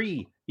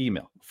free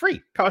email.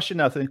 Free. Cost you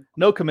nothing.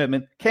 No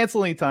commitment.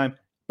 Cancel anytime.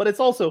 But it's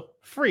also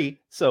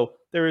free, so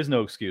there is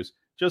no excuse.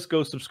 Just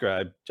go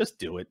subscribe. Just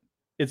do it.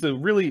 It's a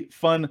really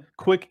fun,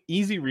 quick,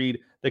 easy read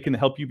that can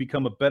help you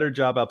become a better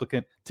job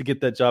applicant to get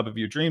that job of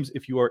your dreams.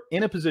 If you are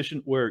in a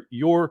position where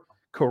your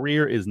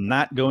career is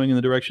not going in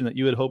the direction that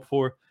you had hoped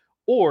for,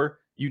 or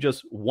you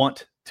just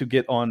want to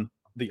get on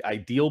the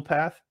ideal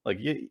path, like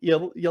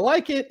you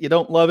like it, you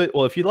don't love it.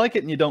 Well, if you like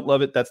it and you don't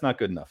love it, that's not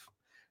good enough.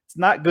 It's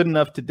not good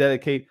enough to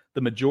dedicate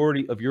the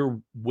majority of your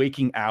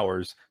waking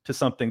hours to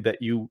something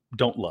that you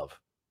don't love.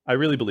 I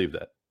really believe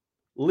that.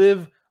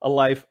 Live a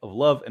life of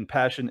love and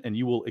passion, and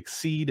you will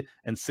exceed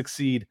and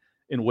succeed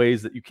in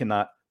ways that you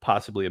cannot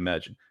possibly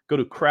imagine. Go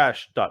to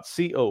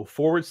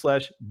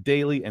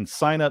crash.co/daily and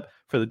sign up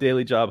for the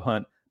Daily Job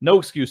Hunt. No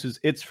excuses.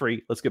 It's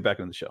free. Let's get back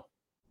into the show.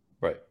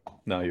 Right.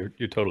 No,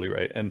 you're totally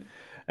right. And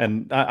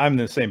I'm in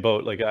the same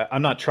boat. Like,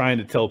 I'm not trying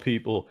to tell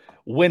people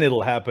when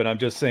it'll happen. I'm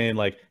just saying,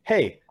 like,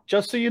 hey,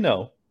 just so you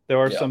know, there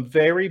are some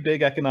very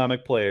big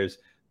economic players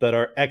that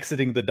are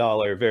exiting the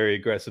dollar very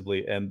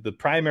aggressively. And the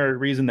primary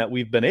reason that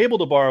we've been able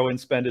to borrow and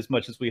spend as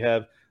much as we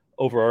have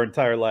over our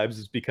entire lives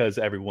is because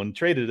everyone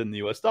traded in the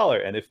US dollar.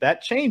 And if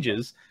that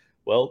changes,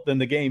 well, then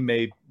the game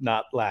may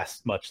not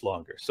last much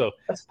longer. So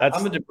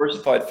I'm a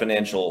diversified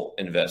financial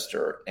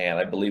investor, and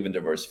I believe in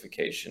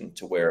diversification,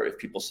 to where if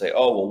people say,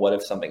 oh, well, what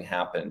if something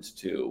happened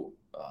to,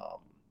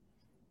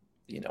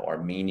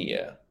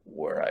 Armenia,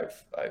 where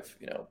I've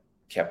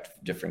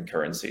kept different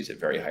currencies at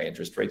very high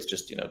interest rates,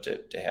 just,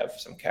 to have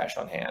some cash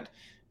on hand.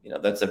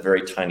 That's a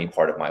very tiny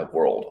part of my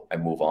world. I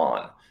move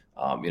on.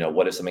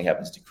 What if something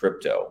happens to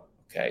crypto?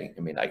 Okay.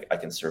 I mean, I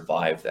can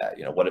survive that.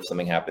 What if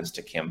something happens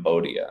to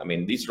Cambodia? I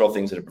mean, these are all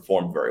things that have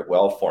performed very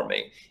well for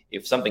me.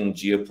 If something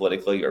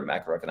geopolitically or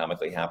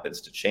macroeconomically happens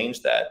to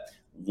change that,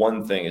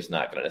 one thing is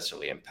not going to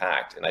necessarily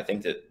impact. And I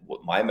think that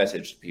what my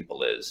message to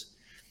people is,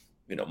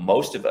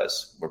 most of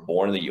us were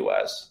born in the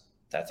US.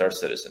 That's our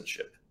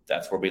citizenship.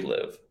 That's where we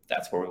live.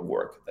 That's where we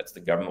work. That's the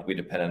government we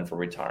depend on for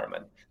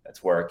retirement.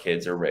 That's where our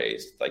kids are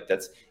raised. Like,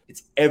 it's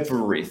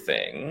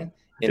everything.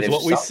 It's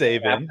what we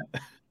save in.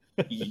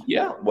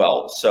 Yeah.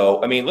 Well,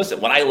 so, I mean, listen,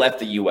 when I left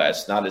the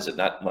US, not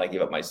when I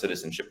gave up my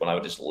citizenship, when I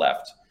just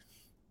left,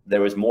 there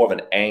was more of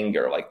an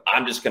anger. Like,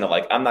 I'm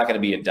not going to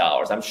be in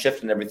dollars. I'm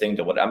shifting everything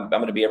to I'm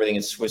going to be everything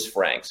in Swiss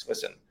francs.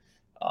 Listen,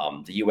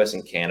 the US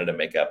and Canada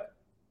make up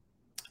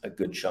a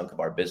good chunk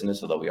of our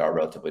business, although we are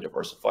relatively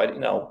diversified.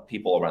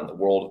 People around the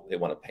world, they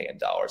want to pay in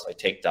dollars. I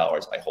take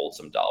dollars. I hold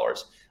some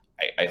dollars.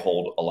 I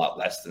hold a lot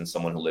less than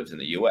someone who lives in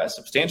the US,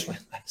 substantially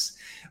less.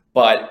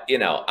 But,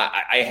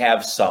 I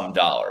have some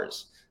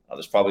dollars.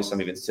 There's probably some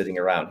even sitting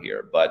around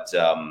here. But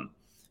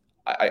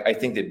I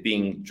think that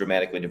being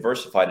dramatically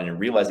diversified and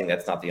realizing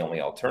that's not the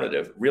only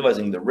alternative,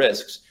 realizing the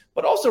risks,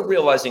 but also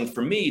realizing,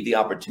 for me, the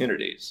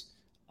opportunities.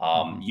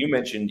 You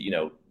mentioned,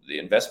 the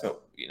investment,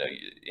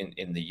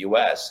 in the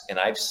US, and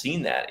I've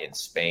seen that in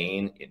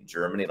Spain, in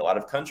Germany, in a lot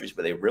of countries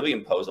where they really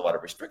impose a lot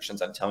of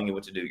restrictions on telling you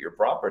what to do with your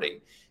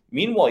property.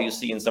 Meanwhile, you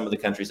see in some of the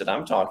countries that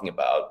I'm talking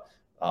about,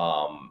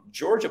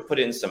 Georgia put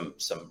in some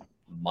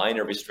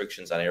minor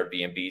restrictions on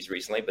Airbnbs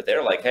recently, but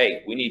they're like,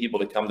 hey, we need people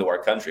to come to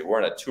our country.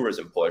 We're in a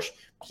tourism push.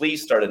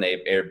 Please start an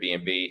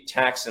Airbnb,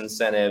 tax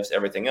incentives,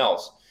 everything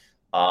else.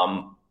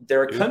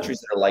 There are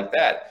countries that are like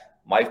that.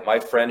 My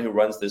friend who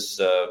runs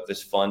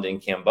this fund in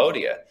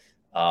Cambodia,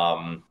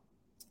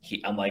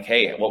 I'm like,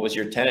 hey, what was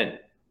your tenant?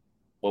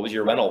 What was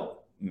your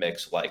rental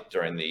mix like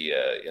during the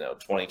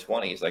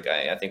 2020? He's like,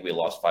 I think we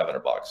lost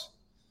 $500.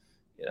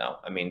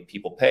 I mean,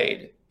 people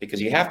paid because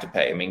you have to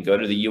pay. I mean, go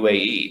to the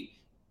UAE.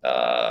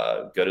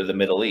 Go to the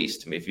Middle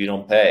East. I mean, if you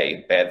don't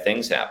pay, bad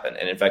things happen.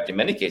 And in fact, in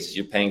many cases,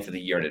 you're paying for the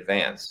year in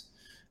advance.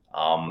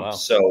 Wow.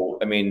 So,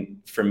 I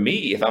mean, for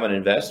me, if I'm an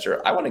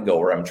investor, I want to go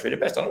where I'm treated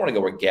best. I don't want to go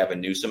where Gavin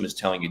Newsom is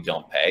telling you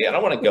don't pay. I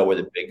don't want to go where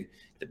the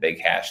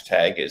big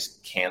hashtag is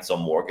cancel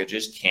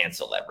mortgages,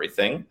 cancel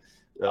everything.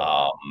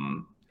 Yeah.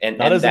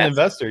 And as an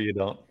investor, you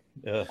don't.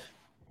 Yeah.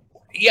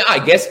 Yeah,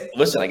 I guess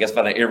if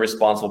I'm an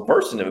irresponsible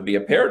person, it would be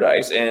a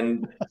paradise.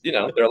 And,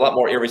 there are a lot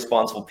more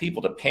irresponsible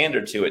people to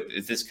pander to it.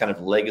 It's this kind of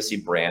legacy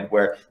brand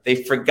where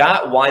they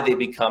forgot why they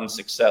become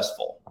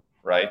successful,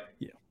 right?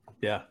 Yeah.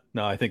 Yeah,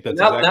 no, I think that's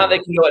now, exactly now they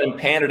right. can go ahead and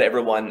pander to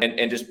everyone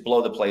and just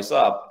blow the place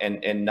up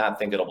and not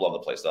think it'll blow the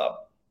place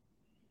up.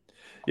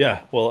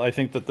 Yeah, well, I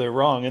think that they're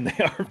wrong, and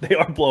they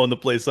are blowing the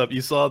place up. You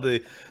saw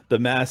the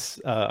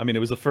mass. I mean, it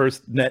was the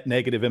first net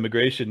negative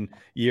immigration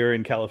year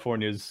in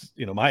California's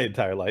my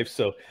entire life.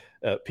 So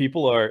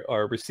people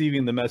are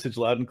receiving the message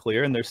loud and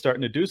clear, and they're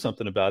starting to do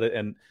something about it.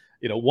 And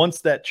once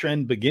that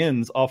trend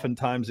begins,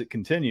 oftentimes it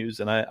continues.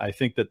 And I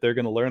think that they're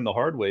going to learn the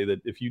hard way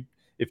that if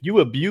you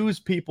abuse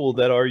people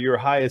that are your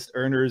highest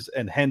earners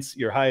and hence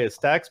your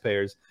highest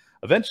taxpayers,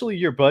 eventually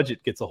your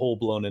budget gets a hole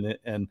blown in it.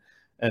 And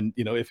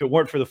if it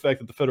weren't for the fact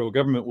that the federal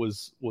government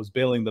was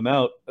bailing them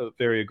out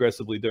very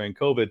aggressively during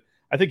COVID,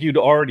 I think you'd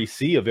already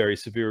see a very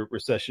severe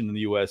recession in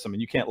the U.S. I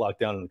mean, you can't lock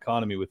down an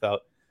economy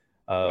without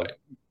Right.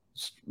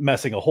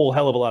 messing a whole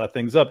hell of a lot of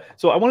things up.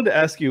 So I wanted to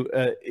ask you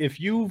if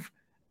you've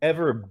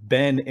ever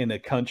been in a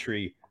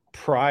country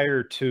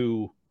prior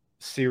to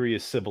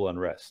serious civil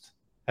unrest.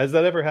 Has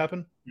that ever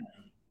happened?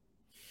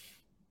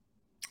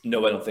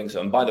 No, I don't think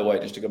so. And by the way,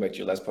 just to go back to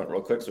your last point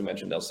real quick, so we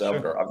mentioned El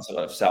Salvador. Sure. Obviously, a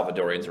lot of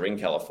Salvadorians are in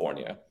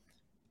California.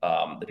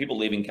 The people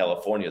leaving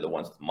California are the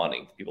ones with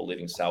money. The people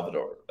leaving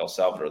El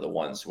Salvador are the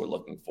ones who are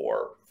looking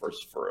for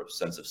a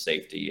sense of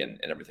safety and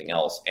everything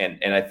else. And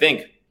I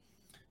think,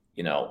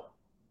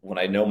 when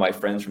I know my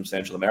friends from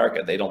Central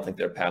America, they don't think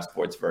their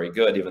passport's very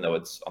good, even though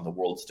it's on the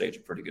world stage a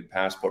pretty good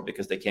passport,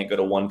 because they can't go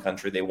to one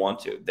country they want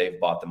to. They've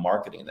bought the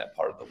marketing in that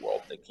part of the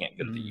world. They can't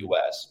go to the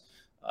U.S.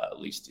 At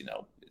least,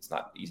 it's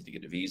not easy to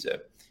get a visa.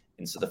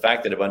 And so the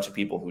fact that a bunch of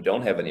people who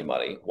don't have any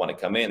money want to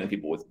come in and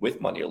people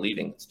with money are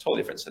leaving, it's a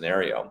totally different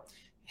scenario.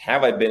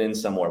 Have I been in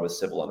somewhere with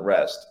civil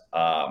unrest?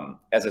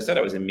 As I said,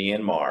 I was in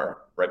Myanmar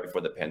right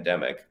before the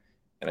pandemic,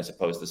 and I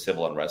suppose the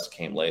civil unrest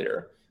came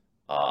later.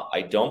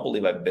 I don't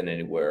believe I've been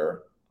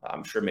anywhere.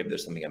 I'm sure maybe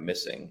there's something I'm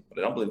missing, but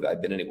I don't believe that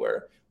I've been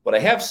anywhere. What I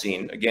have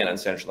seen, again, in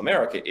Central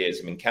America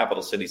is,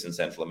 capital cities in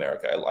Central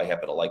America, I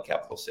happen to like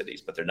capital cities,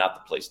 but they're not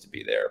the place to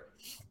be there.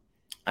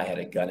 I had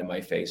a gun in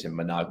my face in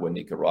Managua,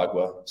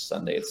 Nicaragua,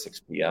 Sunday at 6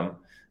 p.m.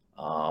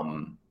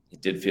 It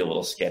did feel a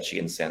little sketchy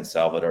in San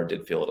Salvador,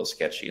 did feel a little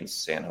sketchy in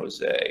San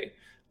Jose.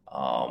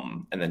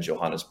 And then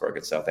Johannesburg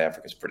in South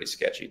Africa is pretty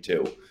sketchy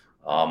too.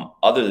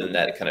 Other than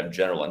that, kind of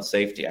general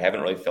unsafety, I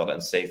haven't really felt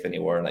unsafe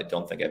anywhere, and I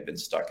don't think I've been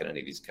stuck in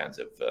any of these kinds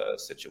of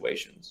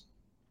situations.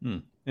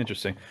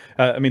 Interesting.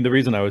 The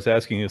reason I was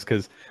asking is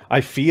because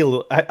I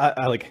feel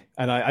I like,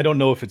 and I don't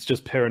know if it's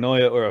just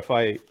paranoia or if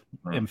I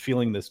am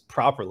feeling this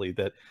properly,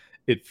 that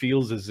it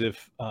feels as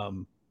if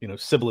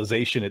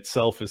civilization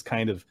itself is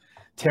kind of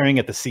tearing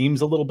at the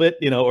seams a little bit,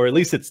 or at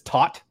least it's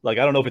taut. Like,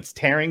 I don't know if it's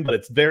tearing, but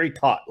it's very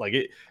taut. Like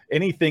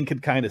anything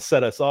could kind of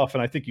set us off.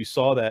 And I think you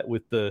saw that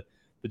with the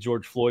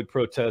George Floyd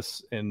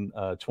protests in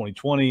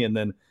 2020. And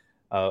then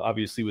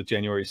obviously with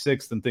January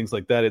 6th and things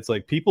like that, it's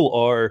like people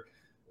are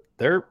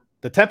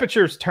the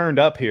temperature's turned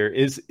up here.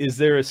 Is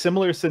there a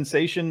similar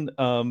sensation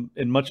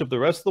in much of the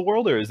rest of the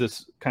world, or is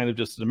this kind of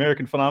just an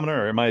American phenomenon,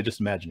 or am I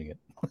just imagining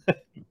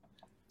it?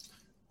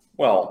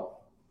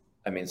 Well,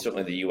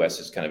 certainly the U.S.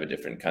 is kind of a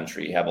different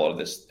country. You have a lot of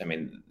this.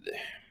 The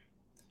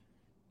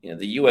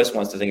U.S.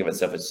 wants to think of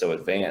itself as so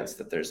advanced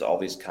that there's all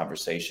these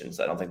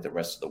conversations I don't think the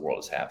rest of the world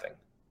is having.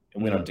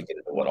 And we don't have to get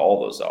into what all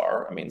those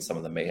are. Some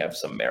of them may have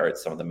some merit,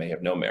 some of them may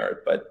have no merit.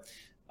 But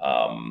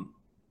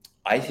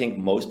I think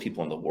most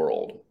people in the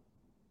world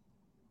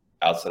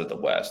outside of the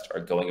West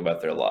are going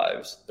about their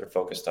lives. They're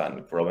focused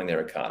on growing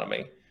their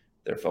economy.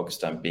 They're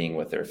focused on being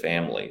with their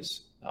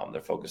families.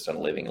 They're focused on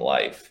living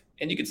life.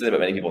 And you can say that about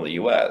many people in the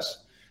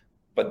U.S.,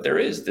 but there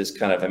is this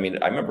kind of, I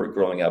remember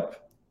growing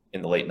up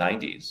in the late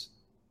 90s,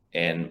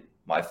 and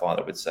my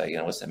father would say,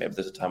 listen, maybe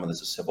there's a time when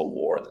there's a civil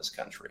war in this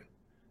country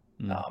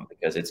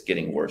because it's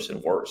getting worse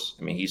and worse.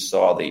 He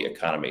saw the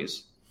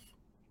economies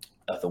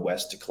of the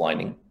West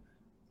declining.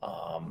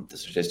 The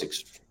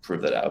statistics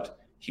prove that out.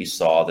 He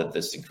saw that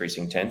this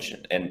increasing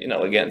tension. And,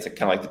 again, it's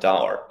kind of like the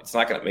dollar. It's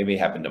not going to maybe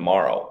happen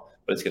tomorrow,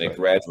 but it's going to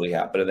gradually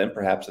happen. And then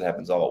perhaps it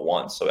happens all at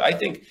once. So I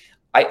think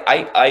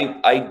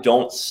I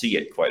don't see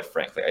it, quite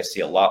frankly. I see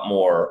a lot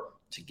more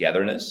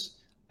togetherness.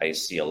 I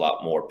see a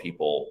lot more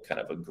people kind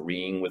of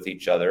agreeing with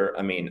each other.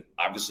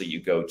 Obviously, you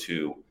go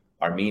to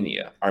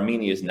Armenia.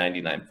 Armenia is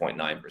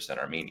 99.9%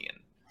 Armenian.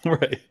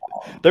 Right.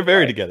 They're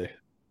very together.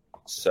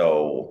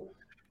 So,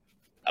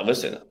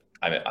 listen,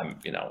 I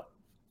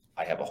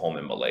have a home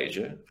in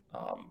Malaysia,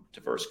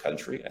 diverse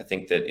country. I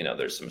think that,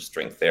 there's some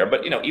strength there.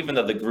 But, even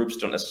though the groups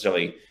don't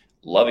necessarily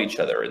love each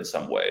other in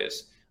some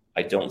ways,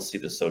 I don't see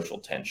the social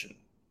tension.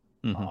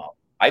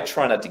 I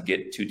try not to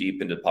get too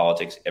deep into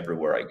politics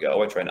everywhere I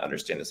go. I try to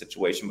understand the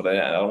situation, but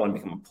I don't want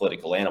to become a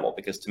political animal,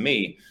 because to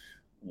me,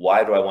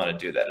 why do I want to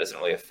do that? It doesn't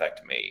really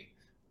affect me.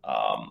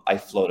 I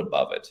float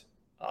above it.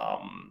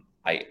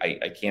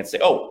 I can't say,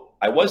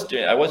 I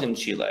was in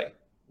Chile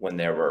when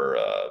they were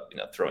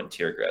throwing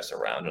tear gas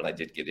around, and I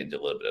did get into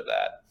a little bit of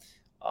that.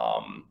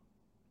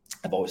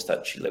 I've always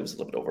thought Chile was a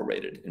little bit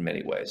overrated in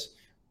many ways,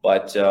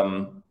 but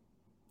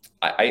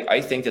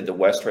I think that the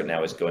West right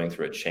now is going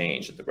through a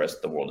change that the rest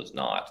of the world is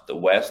not. The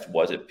West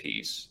was at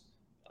peace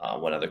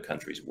when other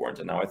countries weren't,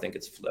 and now I think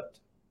it's flipped.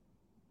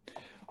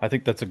 I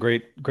think that's a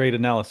great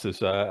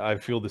analysis. I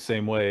feel the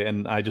same way,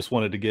 and I just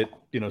wanted to get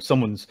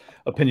someone's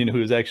opinion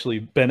who's actually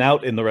been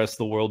out in the rest of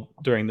the world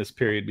during this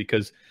period,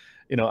 because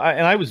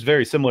I was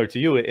very similar to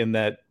you in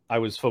that I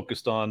was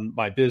focused on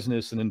my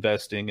business and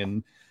investing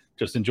and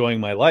just enjoying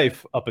my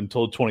life up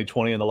until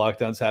 2020 and the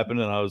lockdowns happened,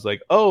 and I was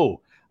like,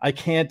 oh, I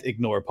can't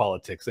ignore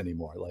politics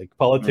anymore. Like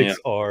politics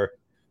are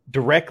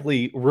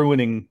directly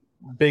ruining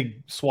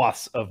big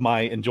swaths of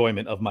my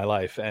enjoyment of my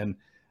life, and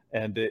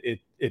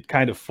it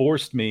kind of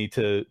forced me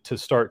to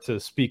start to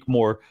speak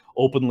more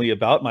openly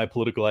about my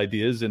political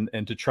ideas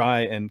and to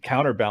try and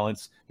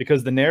counterbalance,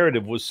 because the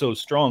narrative was so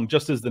strong,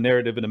 just as the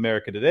narrative in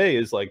America today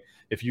is like,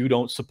 if you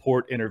don't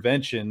support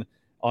intervention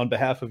on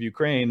behalf of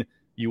Ukraine,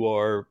 you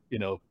are,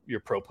 you're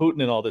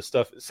pro-Putin and all this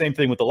stuff. Same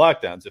thing with the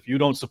lockdowns. If you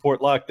don't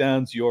support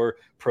lockdowns, you're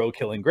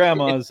pro-killing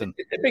grandmas. And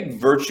it's a big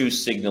virtue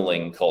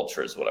signaling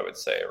culture is what I would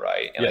say,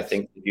 right? And I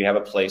think if you have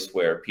a place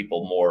where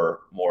people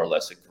more or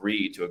less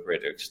agree to a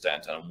greater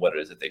extent on what it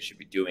is that they should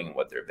be doing and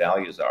what their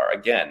values are.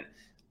 Again,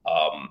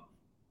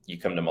 you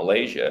come to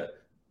Malaysia,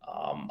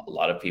 a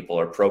lot of people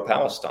are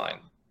pro-Palestine.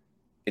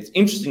 It's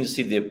interesting to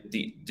see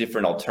the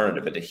different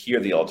alternative and to hear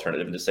the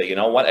alternative and to say, you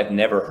know what, I've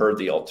never heard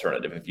the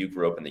alternative. If you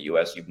grew up in the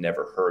US, you've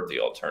never heard the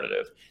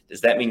alternative.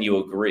 Does that mean you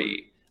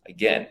agree?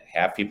 Again,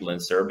 have people in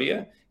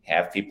Serbia,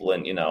 have people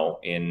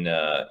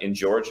in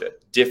Georgia,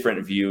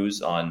 different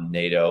views on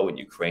NATO and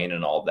Ukraine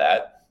and all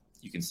that.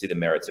 You can see the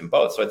merits in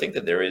both. So I think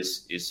that there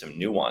is some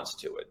nuance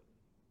to it.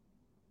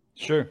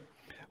 Sure.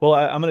 Well,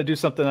 I'm going to do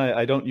something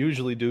I don't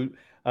usually do.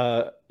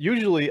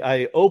 Usually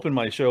I open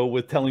my show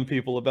with telling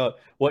people about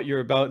what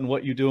you're about and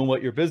what you do and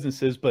what your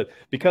business is, but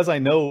because I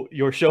know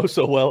your show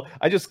so well,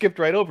 I just skipped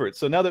right over it.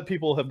 So now that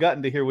people have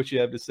gotten to hear what you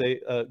have to say,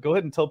 go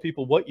ahead and tell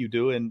people what you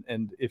do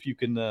and if you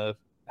can,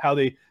 how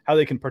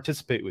they can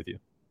participate with you.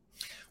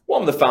 Well,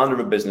 I'm the founder of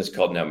a business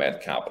called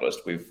Nomad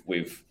Capitalist.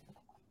 We've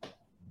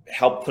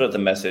helped put out the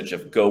message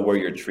of go where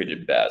you're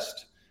treated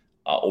best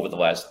over the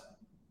last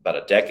about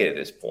a decade at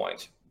this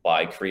point,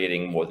 by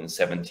creating more than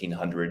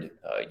 1,700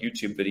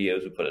 YouTube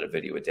videos. We put out a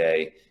video a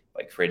day,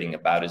 by creating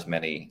about as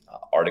many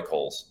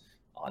articles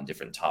on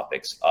different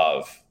topics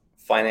of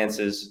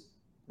finances,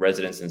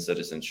 residence and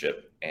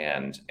citizenship,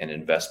 and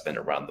investment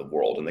around the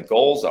world. And the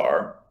goals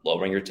are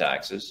lowering your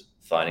taxes,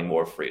 finding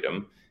more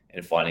freedom,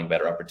 and finding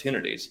better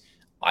opportunities.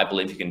 I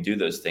believe you can do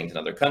those things in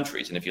other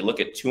countries. And if you look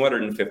at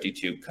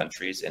 252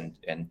 countries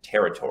and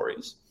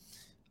territories,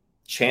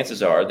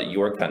 chances are that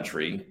your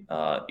country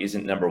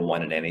isn't number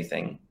one in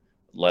anything,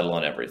 let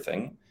alone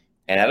everything.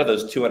 And out of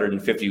those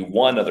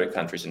 251 other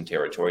countries and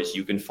territories,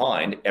 you can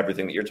find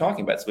everything that you're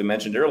talking about. So we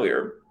mentioned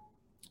earlier,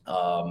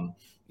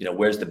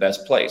 where's the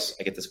best place?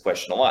 I get this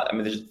question a lot. I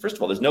mean, first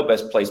of all, there's no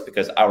best place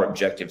because our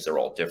objectives are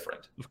all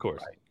different. Of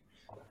course. Right?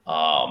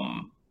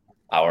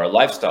 Our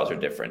lifestyles are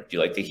different. Do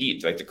you like the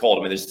heat? Do you like the cold?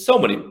 I mean, there's so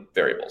many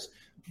variables.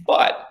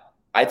 But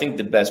I think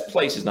the best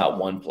place is not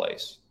one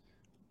place.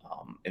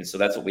 And so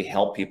that's what we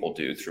help people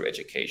do through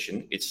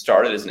education. It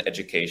started as an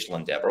educational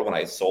endeavor when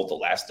I sold the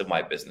last of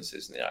my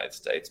businesses in the United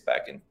States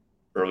back in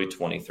early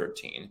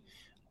 2013.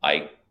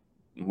 I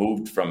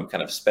moved from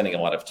kind of spending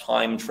a lot of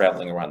time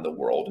traveling around the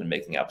world and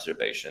making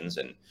observations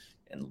and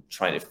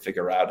trying to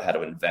figure out how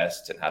to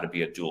invest and how to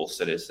be a dual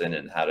citizen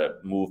and how to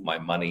move my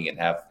money and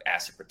have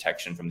asset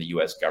protection from the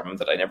US government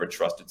that I never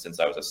trusted since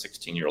I was a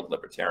 16-year-old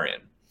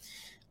libertarian.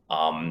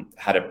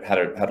 How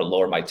to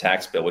lower my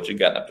tax bill, which had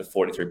gotten up to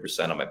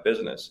 43% on my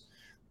business.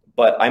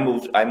 But I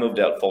moved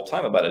out full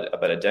time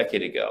about a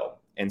decade ago,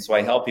 and so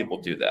I help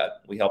people do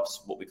that. We help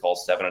what we call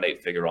 7- and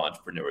 8-figure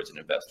entrepreneurs and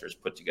investors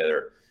put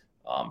together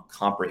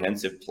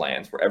comprehensive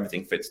plans where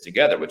everything fits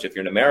together. Which, if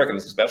you're an American,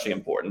 is especially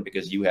important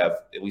because you have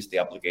at least the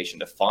obligation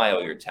to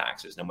file your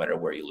taxes, no matter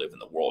where you live in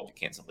the world. You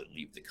can't simply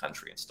leave the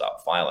country and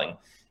stop filing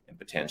and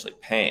potentially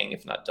paying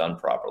if not done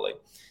properly.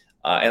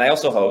 And I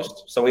also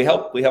host, so we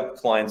help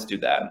clients do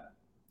that.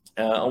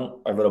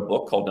 I wrote a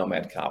book called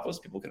Nomad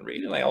Capitalist people can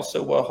read, and I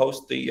also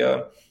host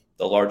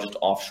the largest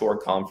offshore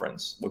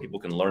conference where people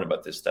can learn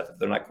about this stuff if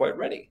they're not quite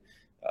ready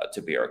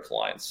to be our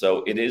clients.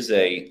 So it is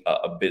a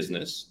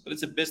business, but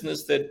it's a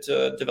business that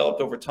developed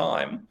over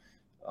time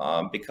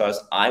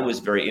because I was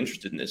very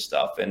interested in this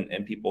stuff,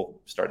 and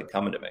people started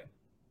coming to me.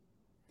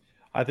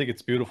 I think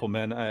it's beautiful,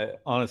 man.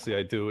 Honestly,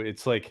 I do.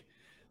 It's like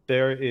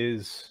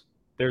there's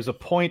a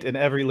point in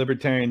every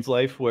libertarian's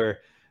life where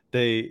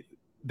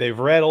they've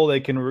read all they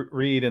can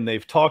read and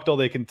they've talked all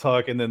they can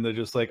talk, and then they're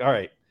just like, all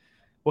right,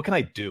 what can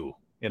I do?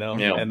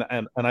 Yeah.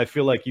 And I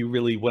feel like you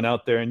really went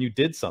out there and you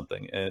did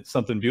something, and it's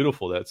something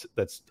beautiful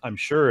that's I'm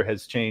sure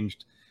has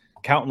changed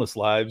countless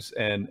lives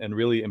and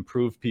really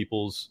improved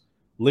people's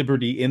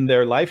liberty in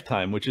their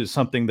lifetime, which is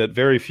something that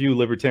very few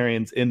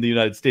libertarians in the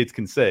United States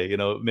can say.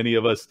 Many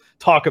of us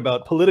talk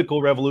about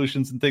political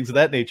revolutions and things of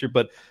that nature,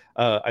 but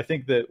I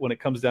think that when it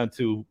comes down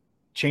to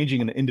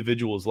changing an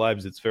individual's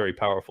lives, it's very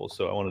powerful.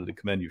 So I wanted to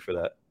commend you for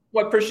that.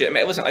 Well, I appreciate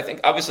it. Listen, I think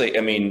obviously,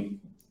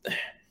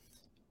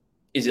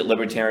 is it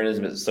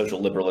libertarianism? Is it social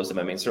liberalism?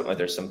 Certainly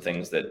there's some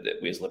things that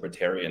we as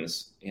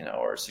libertarians,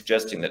 are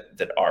suggesting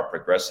that are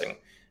progressing.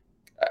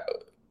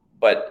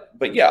 But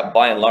yeah,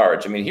 by and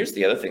large, I mean, here's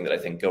the other thing that I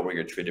think go where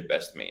you're treated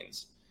best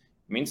means.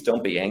 It means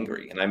don't be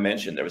angry. And I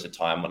mentioned there was a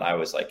time when I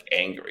was like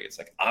angry. It's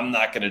like, I'm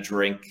not going to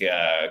drink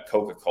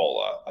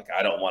Coca-Cola. Like,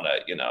 I don't want to,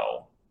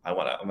 I'm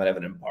going to have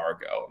an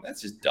embargo. And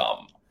that's just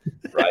dumb,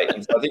 right?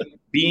 And so I think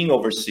being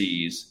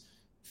overseas,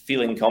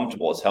 feeling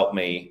comfortable has helped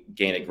me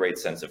gain a great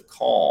sense of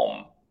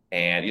calm.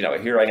 And,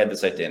 here I had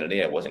this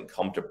identity I wasn't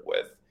comfortable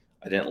with.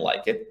 I didn't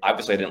like it.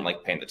 Obviously, I didn't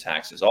like paying the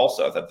taxes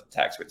also. I thought the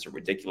tax rates are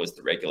ridiculous.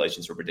 The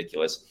regulations were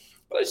ridiculous,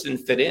 but I just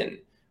didn't fit in.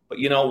 But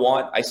you know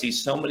what? I see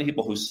so many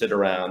people who sit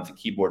around, the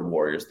keyboard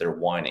warriors, they're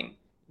whining.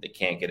 They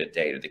can't get a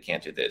date or they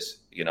can't do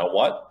this. You know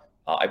what?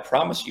 I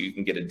promise you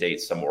can get a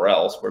date somewhere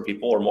else where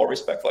people are more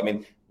respectful. I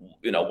mean,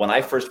 when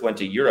I first went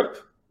to Europe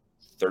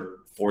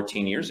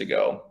 14 years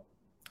ago,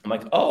 I'm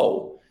like,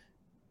 oh,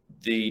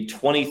 the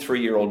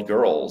 23-year-old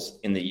girls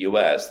in the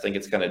US think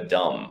it's kind of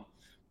dumb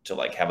to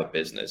like have a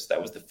business.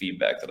 That was the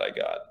feedback that I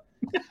got.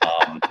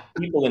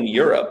 People in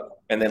Europe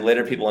and then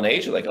later people in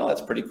Asia, like, oh,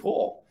 that's pretty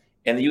cool.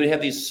 And you would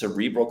have these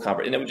cerebral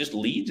conversations, and it would just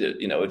lead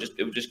to,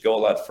 it would just go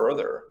a lot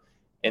further.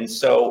 And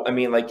so, I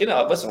mean, like,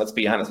 listen, let's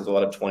be honest, there's a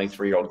lot of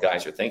 23-year-old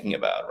guys you're thinking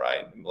about,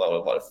 right? A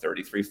lot of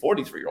 33,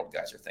 43-year-old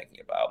guys you're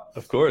thinking about.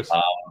 Of course.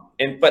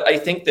 But I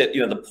think that,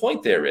 the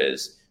point there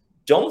is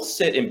don't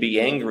sit and be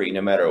angry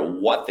no matter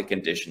what the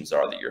conditions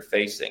are that you're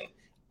facing.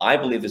 I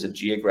believe there's a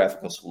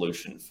geographical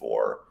solution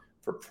for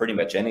pretty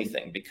much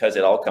anything because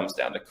it all comes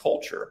down to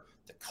culture.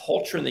 The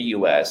culture in the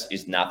US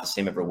is not the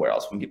same everywhere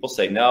else. When people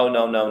say, no,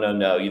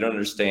 you don't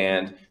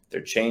understand.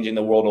 They're changing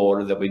the world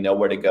order, that we know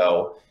where to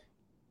go.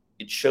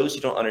 It shows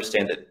you don't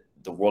understand that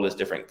the world has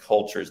different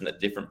cultures and that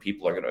different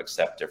people are going to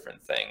accept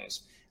different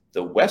things.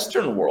 The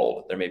Western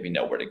world, there may be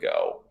nowhere to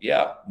go.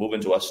 Yeah,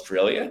 moving to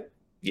Australia.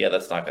 Yeah,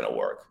 that's not going to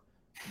work.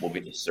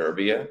 Moving to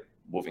Serbia,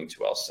 moving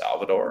to El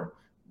Salvador,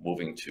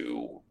 moving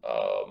to,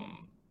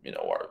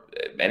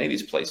 many of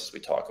these places we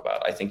talk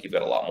about, I think you've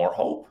got a lot more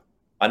hope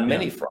on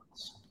many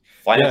fronts.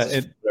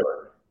 Finances,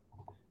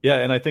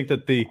 and I think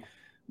that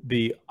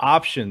the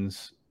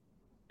options,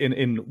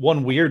 in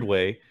one weird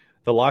way,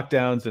 the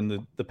lockdowns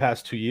in the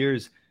past 2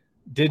 years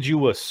did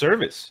you a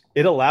service.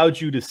 It allowed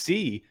you to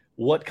see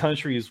what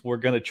countries were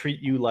going to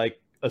treat you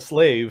like a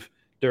slave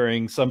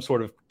during some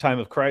sort of time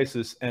of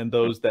crisis, and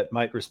those that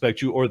might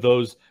respect you, or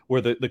those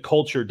where the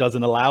culture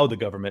doesn't allow the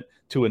government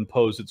to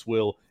impose its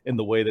will in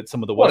the way that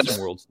some of the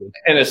Western worlds do.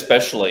 And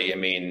especially, I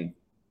mean,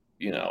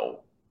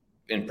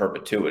 in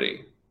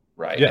perpetuity,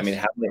 right? Yes. I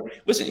mean,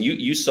 listen,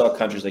 you saw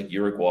countries like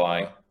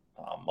Uruguay,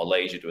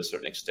 Malaysia to a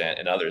certain extent,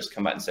 and others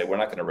come out and say, we're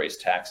not going to raise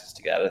taxes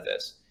to get out of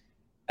this.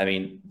 I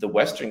mean, the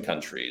Western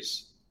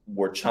countries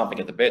were chomping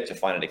at the bit to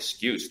find an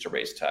excuse to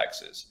raise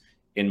taxes.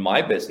 In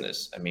my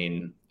business, I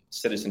mean,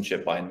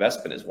 citizenship by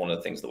investment is one of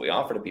the things that we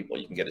offer to people.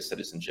 You can get a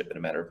citizenship in a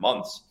matter of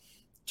months.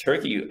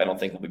 Turkey, I don't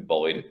think, will be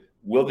bullied.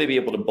 Will they be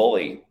able to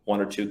bully one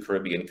or two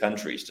Caribbean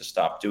countries to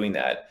stop doing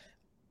that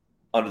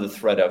under the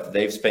threat of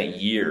they've spent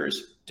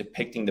years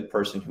depicting the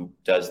person who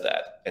does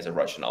that as a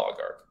Russian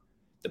oligarch?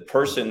 The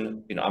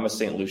person, I'm a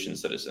St. Lucian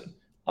citizen.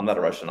 I'm not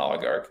a Russian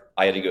oligarch.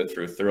 I had to go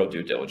through thorough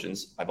due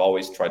diligence. I've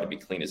always tried to be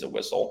clean as a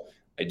whistle.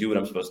 I do what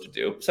I'm supposed to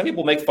do. Some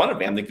people make fun of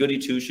me. I'm the goody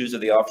two-shoes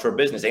of the offshore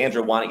business.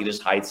 Andrew, why don't you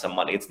just hide some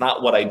money? It's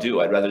not what I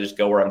do. I'd rather just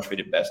go where I'm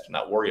treated best and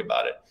not worry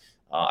about it.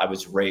 I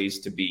was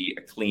raised to be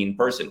a clean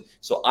person.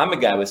 So I'm a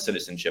guy with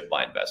citizenship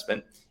by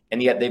investment.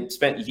 And yet they've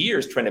spent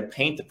years trying to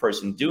paint the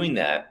person doing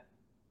that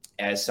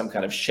as some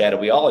kind of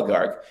shadowy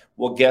oligarch.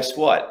 Well, guess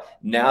what?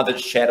 Now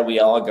that shadowy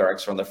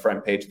oligarchs are on the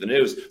front page of the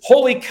news,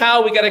 holy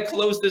cow, we got to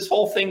close this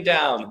whole thing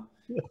down.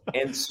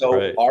 And so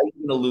Right. Are you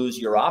going to lose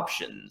your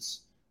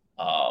options?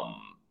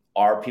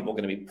 Are people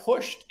going to be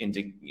pushed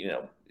into,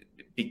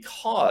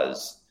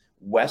 because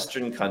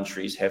Western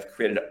countries have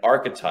created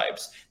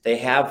archetypes, they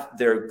have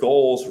their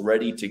goals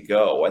ready to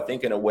go, I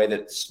think in a way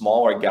that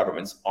smaller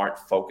governments aren't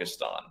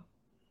focused on.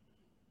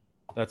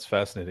 That's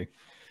fascinating.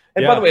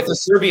 And Yeah. by the way, if the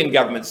Serbian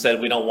government said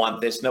we don't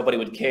want this, nobody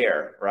would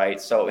care, right?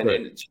 So, and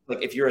Right.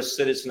 like if you're a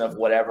citizen of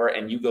whatever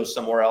and you go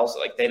somewhere else,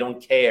 like they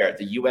don't care.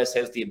 The U.S.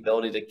 has the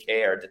ability to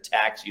care, to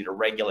tax you, to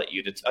regulate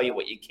you, to tell you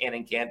what you can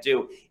and can't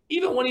do,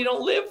 even when you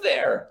don't live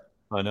there.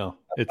 I know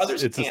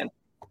Others can.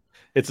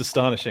 it's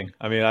astonishing.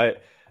 I mean,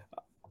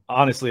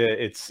 honestly,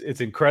 it's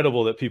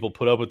incredible that people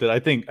put up with it. I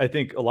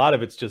think a lot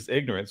of it's just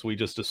ignorance. We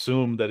just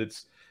assume that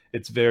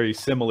it's very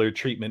similar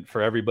treatment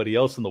for everybody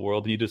else in the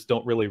world, and you just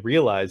don't really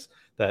realize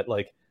that,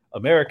 like,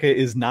 America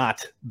is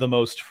not the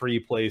most free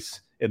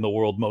place in the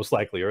world, most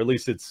likely, or at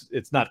least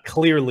it's not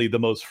clearly the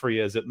most free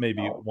as it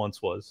maybe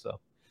once was. So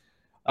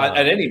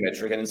at any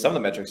metric, and in some of the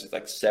metrics, it's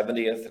like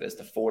 70th. It is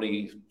the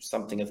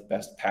 40-somethingth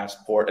best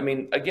passport. I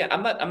mean, again,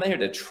 I'm not here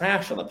to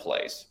trash on the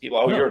place.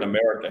 People, No. You're an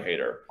America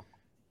hater.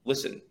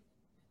 Listen,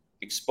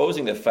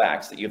 exposing the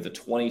facts that you have the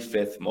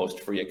 25th most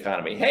free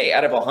economy. Hey,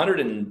 out of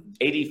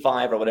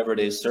 185 or whatever it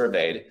is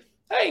surveyed,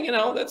 hey,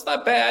 that's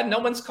not bad. No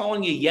one's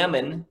calling you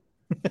Yemen.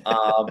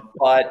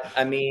 But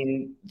I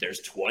mean, there's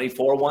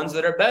 24 ones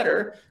that are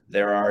better.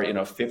 There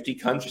are, 50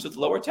 countries with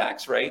lower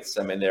tax rates.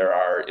 I mean, there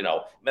are,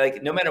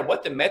 like no matter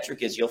what the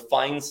metric is, you'll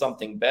find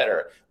something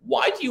better.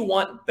 Why do you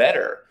want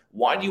better?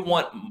 Why do you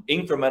want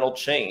incremental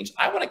change?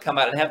 I want to come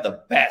out and have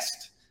the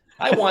best.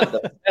 I want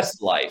the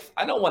best life.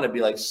 I don't want to be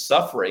like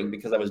suffering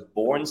because I was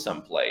born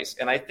someplace.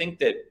 And I think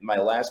that my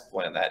last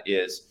point on that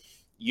is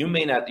you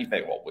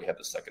think, well, we have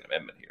the Second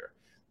Amendment here.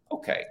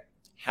 Okay.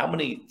 How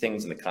many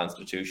things in the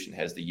Constitution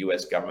has the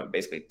U.S. government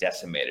basically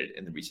decimated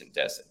in the recent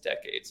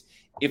decades?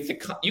 If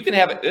you can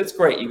have it, that's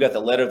great. You got the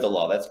letter of the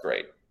law. That's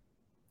great.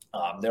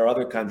 There are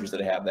other countries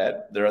that have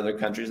that. There are other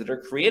countries that are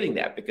creating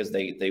that because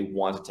they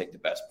want to take the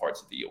best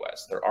parts of the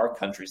U.S. There are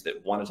countries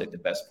that want to take the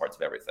best parts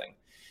of everything.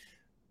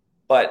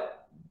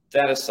 But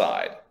that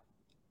aside,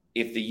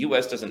 if the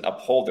U.S. doesn't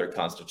uphold their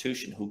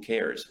Constitution, who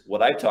cares?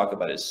 What I talk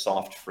about is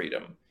soft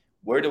freedom.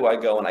 Where do I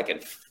go and I can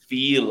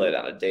feel it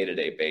on a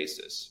day-to-day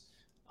basis?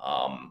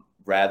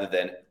 Rather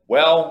than,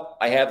 well,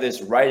 I have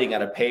this writing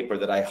on a paper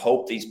that I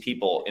hope these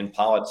people in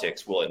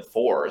politics will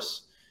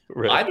enforce.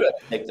 Right. I'd rather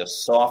take the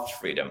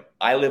soft freedom.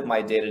 I live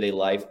my day-to-day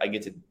life. I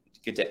get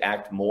to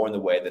act more in the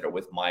way that are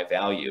with my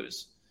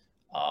values.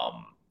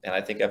 And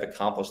I think I've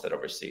accomplished that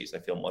overseas. I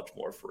feel much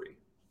more free.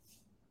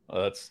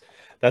 Well,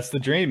 that's the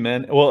dream,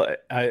 man. Well,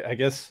 I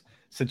guess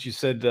since you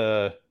said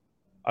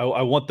I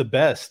want the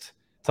best,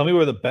 tell me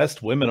where the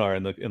best women are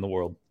in the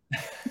world.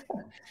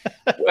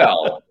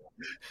 Well,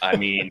 I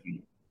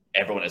mean,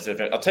 everyone is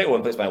different. I'll tell you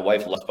one place my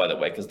wife loves, by the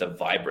way, because the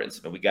vibrance.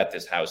 I mean, we got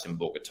this house in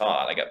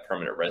Bogota, and I got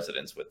permanent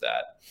residence with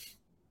that.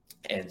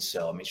 And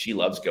so, I mean, she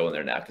loves going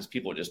there now because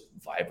people are just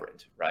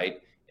vibrant,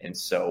 right? And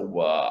so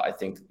I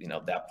think,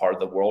 that part of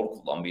the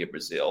world, Colombia,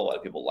 Brazil, a lot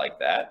of people like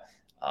that.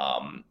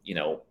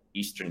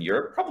 Eastern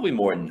Europe, probably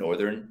more in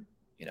northern.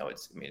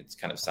 It's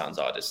kind of sounds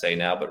odd to say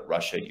now, but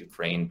Russia,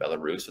 Ukraine,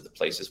 Belarus are the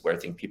places where I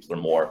think people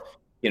are more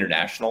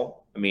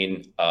international. I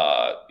mean,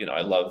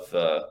 I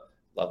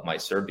love my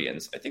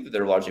Serbians. I think that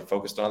they're largely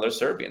focused on other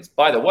Serbians.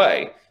 By the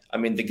way, I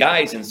mean, the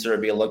guys in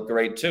Serbia look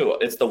great too.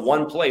 It's the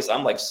one place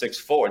I'm like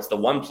 6'4". It's the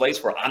one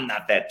place where I'm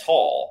not that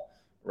tall,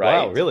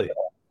 right? Wow, really?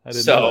 I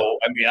mean,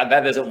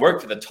 that doesn't work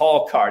for the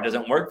tall card.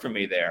 Doesn't work for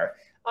me there.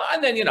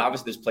 And then,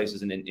 obviously there's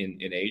places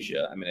in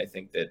Asia. I mean, I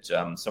think that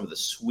some of the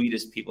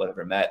sweetest people I've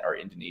ever met are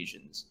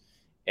Indonesians.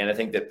 And I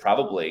think that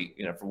probably,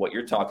 for what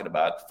you're talking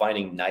about,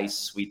 finding nice,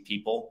 sweet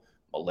people,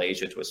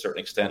 Malaysia to a certain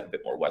extent, a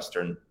bit more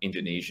Western,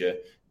 Indonesia,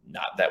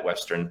 not that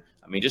Western.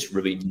 I mean, just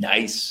really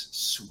nice,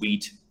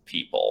 sweet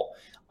people.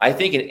 I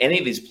think in any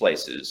of these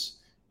places,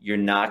 you're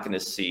not going to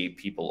see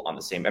people on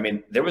the same. I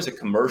mean, there was a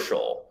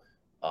commercial,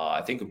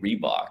 I think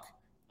Reebok,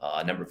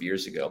 a number of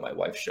years ago, my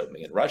wife showed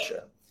me in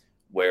Russia,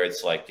 where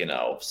it's like,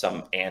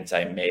 some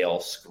anti-male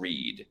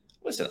screed.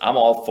 Listen, I'm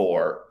all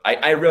for,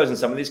 I realize in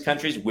some of these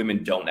countries,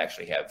 women don't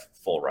actually have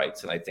full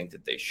rights, and I think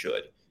that they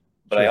should.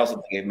 But I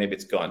also think maybe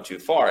it's gone too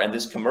far. And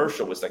this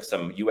commercial was like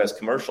some U.S.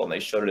 commercial, and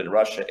they showed it in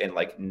Russia, and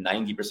like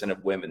 90%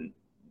 of women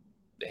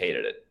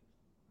hated it.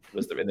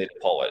 And they'd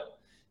pull it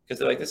because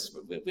they're like,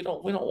 we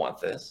don't want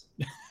this.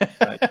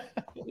 Right?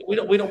 we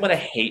don't want to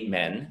hate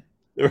men.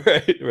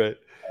 Right.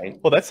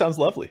 Well, that sounds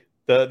lovely.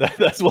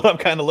 That's what I'm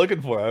kind of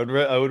looking for.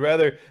 I would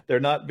rather there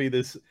not be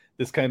this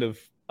kind of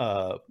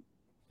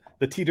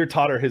the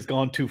teeter-totter has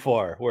gone too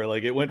far, where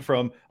like it went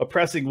from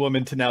oppressing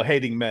women to now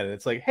hating men. And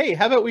it's like, hey,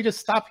 how about we just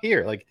stop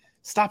here? Like,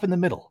 stop in the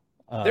middle.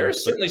 There are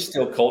certainly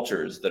still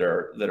cultures that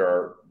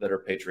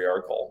are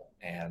patriarchal,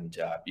 and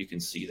you can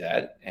see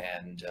that.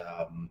 And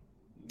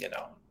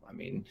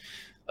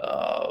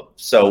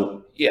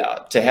so yeah,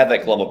 to have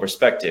that global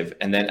perspective.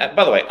 And then,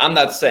 by the way, I'm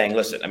not saying,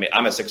 listen, I mean,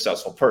 I'm a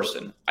successful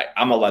person.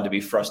 I'm allowed to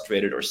be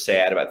frustrated or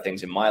sad about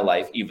things in my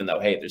life, even though,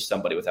 hey, there's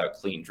somebody without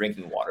clean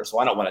drinking water. So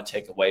I don't want to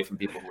take away from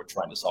people who are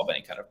trying to solve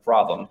any kind of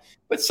problem.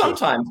 But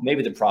sometimes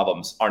maybe the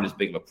problems aren't as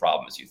big of a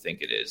problem as you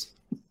think it is.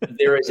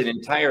 There is an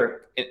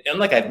entire,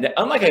 unlike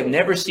I've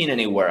never seen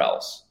anywhere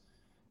else.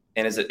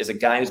 And as a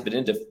guy who's been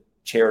into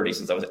charity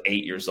since I was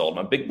 8 years old,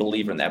 I'm a big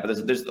believer in that.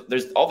 But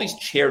there's all these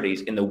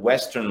charities in the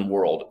Western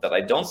world that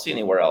I don't see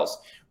anywhere else,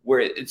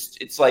 where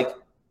it's like,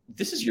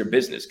 this is your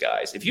business,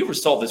 guys. If you ever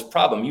solve this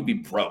problem, you'd be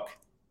broke,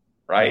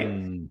 right?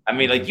 I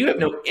mean, like, you have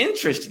no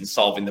interest in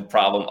solving the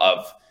problem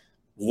of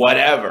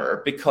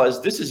whatever,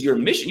 because this is your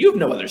mission. You have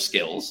no other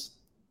skills.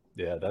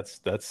 Yeah,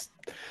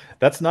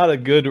 that's not a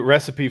good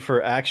recipe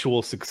for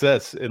actual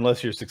success,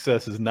 unless your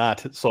success is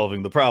not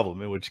solving the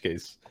problem, in which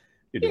case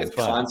you're doing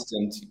fine.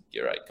 Constant,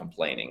 you're right,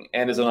 complaining.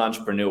 And as an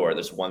entrepreneur,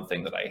 there's one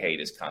thing that I hate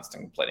is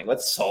constant complaining.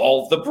 Let's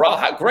solve the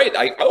problem. Great.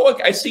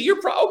 I see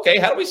your problem. Okay,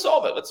 how do we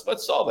solve it?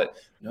 Let's solve it.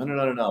 No.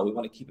 We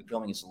want to keep it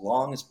going as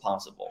long as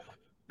possible.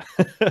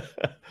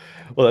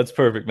 Well, that's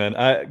perfect,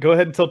 man. Go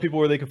ahead and tell people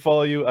where they can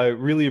follow you. I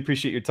really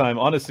appreciate your time.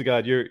 Honest to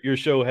God, your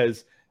show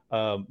has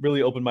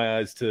really opened my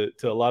eyes to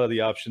a lot of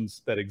the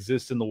options that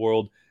exist in the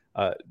world.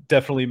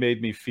 Definitely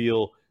made me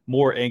feel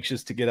more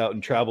anxious to get out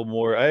and travel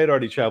more. I had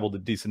already traveled a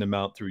decent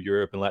amount through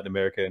Europe and Latin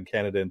America and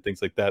Canada and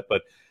things like that.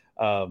 But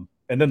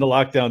And then the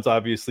lockdowns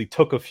obviously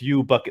took a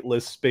few bucket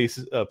list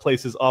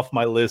places off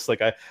my list.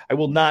 Like I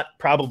will not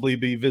probably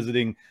be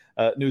visiting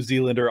New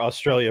Zealand or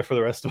Australia for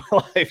the rest of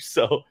my life.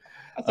 So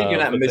I think you're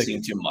not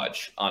missing too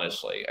much,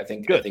 honestly. I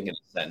think in a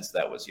sense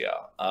that was,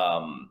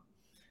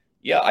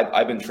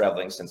 I've been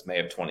traveling since May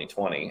of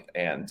 2020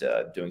 and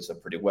doing so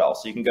pretty well.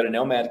 So you can go to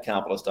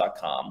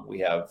nomadcapitalist.com. We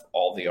have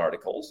all the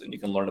articles, and you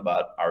can learn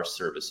about our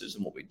services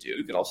and what we do.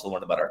 You can also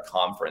learn about our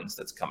conference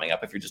that's coming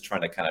up. If you're just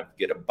trying to kind of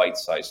get a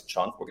bite-sized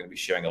chunk, we're going to be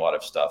sharing a lot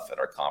of stuff at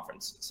our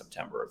conference in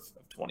September of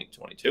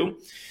 2022.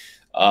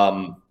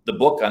 The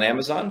book on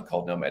Amazon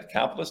called Nomad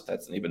Capitalist,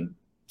 that's an even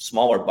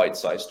smaller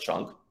bite-sized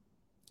chunk.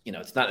 You know,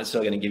 it's not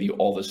necessarily going to give you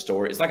all the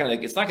story. It's not going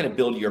to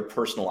build your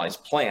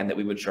personalized plan that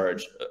we would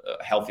charge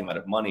a healthy amount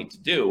of money to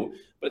do,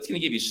 but it's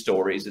going to give you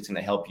stories. It's going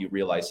to help you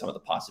realize some of the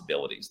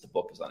possibilities. The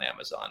book is on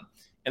Amazon.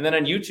 And then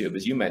on YouTube,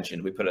 as you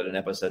mentioned, we put out an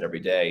episode every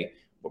day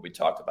where we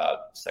talk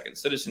about second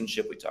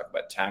citizenship. We talk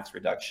about tax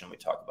reduction. We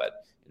talk about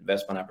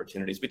investment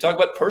opportunities. We talk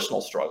about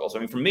personal struggles. I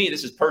mean, for me,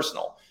 this is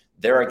personal.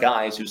 There are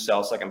guys who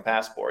sell second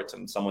passports.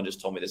 And someone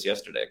just told me this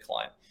yesterday, a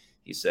client.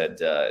 He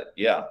said,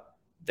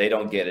 they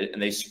don't get it,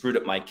 and they screwed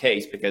up my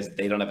case because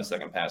they don't have a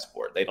second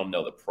passport. They don't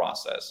know the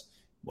process.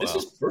 Wow. This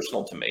is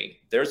personal to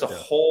me. There's a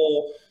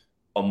whole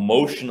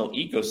emotional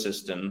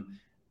ecosystem,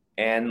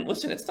 and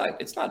listen, it's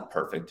not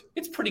perfect.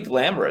 It's pretty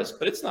glamorous,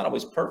 but it's not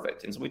always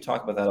perfect, and so we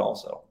talk about that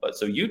also. But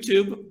so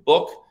YouTube,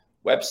 book,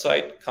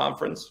 website,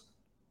 conference.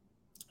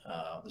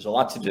 There's a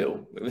lot to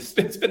do.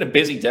 It's been a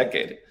busy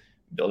decade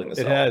building this.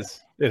 It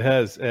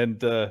has,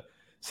 and.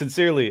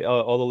 Sincerely,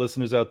 all the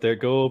listeners out there,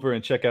 go over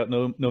and check out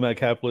Nomad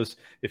Capitalist.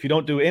 If you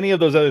don't do any of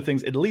those other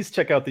things, at least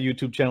check out the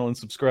YouTube channel and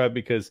subscribe,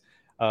 because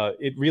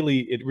it really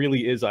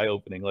is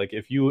eye-opening. Like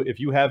if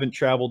you haven't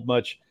traveled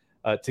much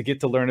to get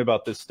to learn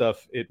about this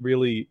stuff, it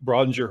really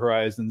broadens your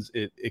horizons.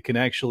 It can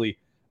actually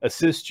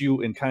assist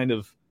you in kind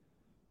of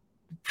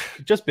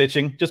just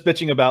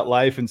bitching about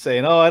life and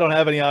saying, oh, I don't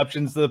have any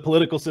options. The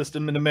political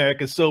system in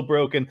America is so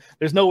broken.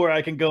 There's nowhere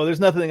I can go. There's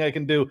nothing I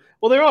can do.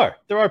 Well, there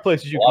are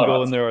places you can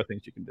go, and there are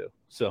things you can do.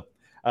 So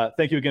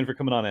thank you again for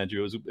coming on,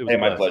 Andrew. It was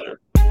my pleasure.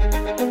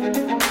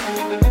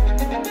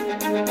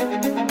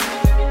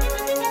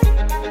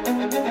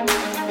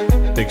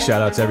 Big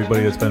shout out to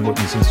everybody that's been with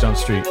me since Jump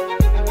Street.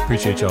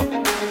 Appreciate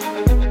y'all.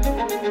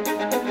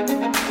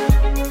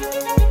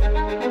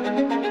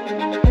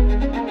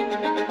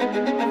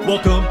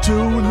 Welcome to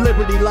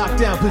Liberty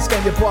Lockdown. Please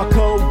scan your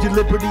barcode. Your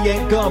liberty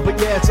ain't gone, but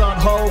yeah, it's on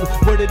hold.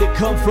 Where did it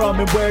come from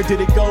and where did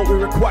it go?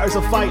 It requires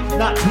a fight,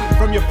 not tweeting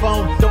from your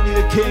phone. Don't need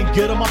a king,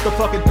 get him off the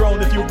fucking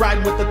throne. If you're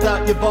riding with the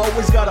thought, you've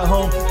always got a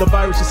home. The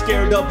virus you're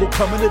scared of will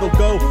come and it'll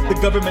go. The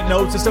government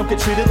knows, just don't get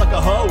treated like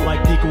a hoe.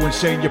 Like Nico and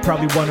Shane, you're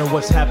probably wondering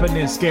what's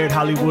happening. Scared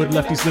Hollywood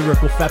lefties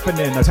lyrical fapping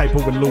in. A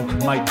typo with Luke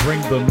might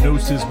bring them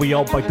nooses. We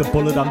all bite the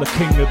bullet, I'm the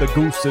king of the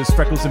gooses.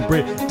 Freckles and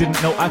Brit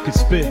didn't know I could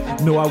spit.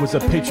 Knew I was a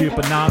patriot,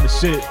 but now I'm the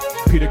shit.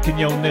 Peter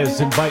Quinones,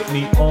 invite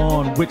me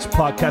on. Which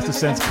podcaster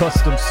sends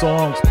custom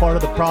songs? Part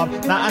of the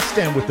problem, now I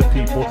stand with the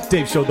people.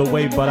 Dave showed the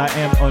way, but I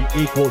am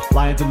unequal.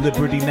 Lions of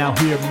Liberty, now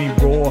hear me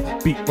roar.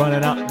 Beat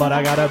running out, but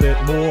I got a bit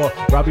more.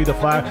 Robbie the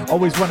Fire,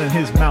 always running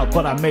his mouth,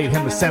 but I made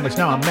him a sandwich,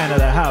 now I'm man of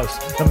the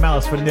house. The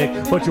malice for Nick,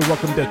 but you're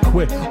welcome to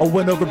quit. I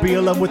went over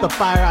BLM with the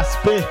fire I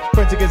spit.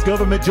 Friends against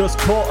government just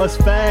call us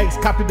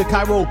fags. Copied the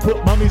Cairo,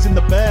 put mummies in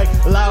the bag.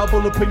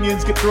 Allowable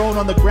opinions get thrown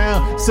on the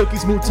ground. Silky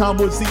Smooth Tom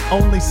was the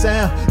only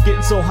sound.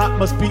 Getting so hot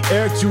must be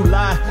Eric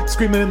July.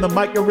 Screaming in the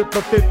mic, you're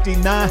Ripper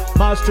 59.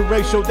 Miles to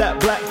Ray showed that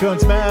black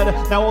guns matter.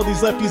 Now all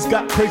these lefties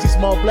got crazy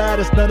small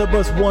bladders. None of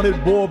us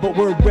wanted war, but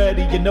we're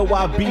ready. You know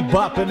I be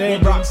bopping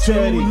and rock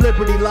steady.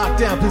 Liberty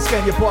Lockdown, please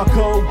scan your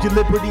barcode. Your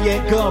liberty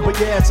ain't gone, but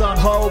yeah, it's on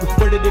hold.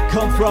 Where did it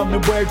come from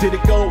and where did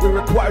it go? It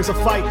requires a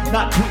fight,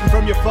 not tweeting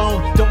from your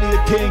phone. Don't need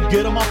a king,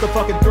 get him off the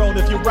fucking throne.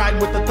 If you're riding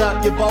with the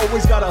thought, you've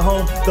always got a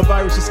home. The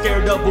virus you're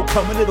scared of will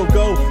come and it'll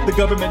go. The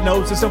government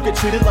knows, just don't get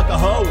treated like a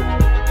hoe.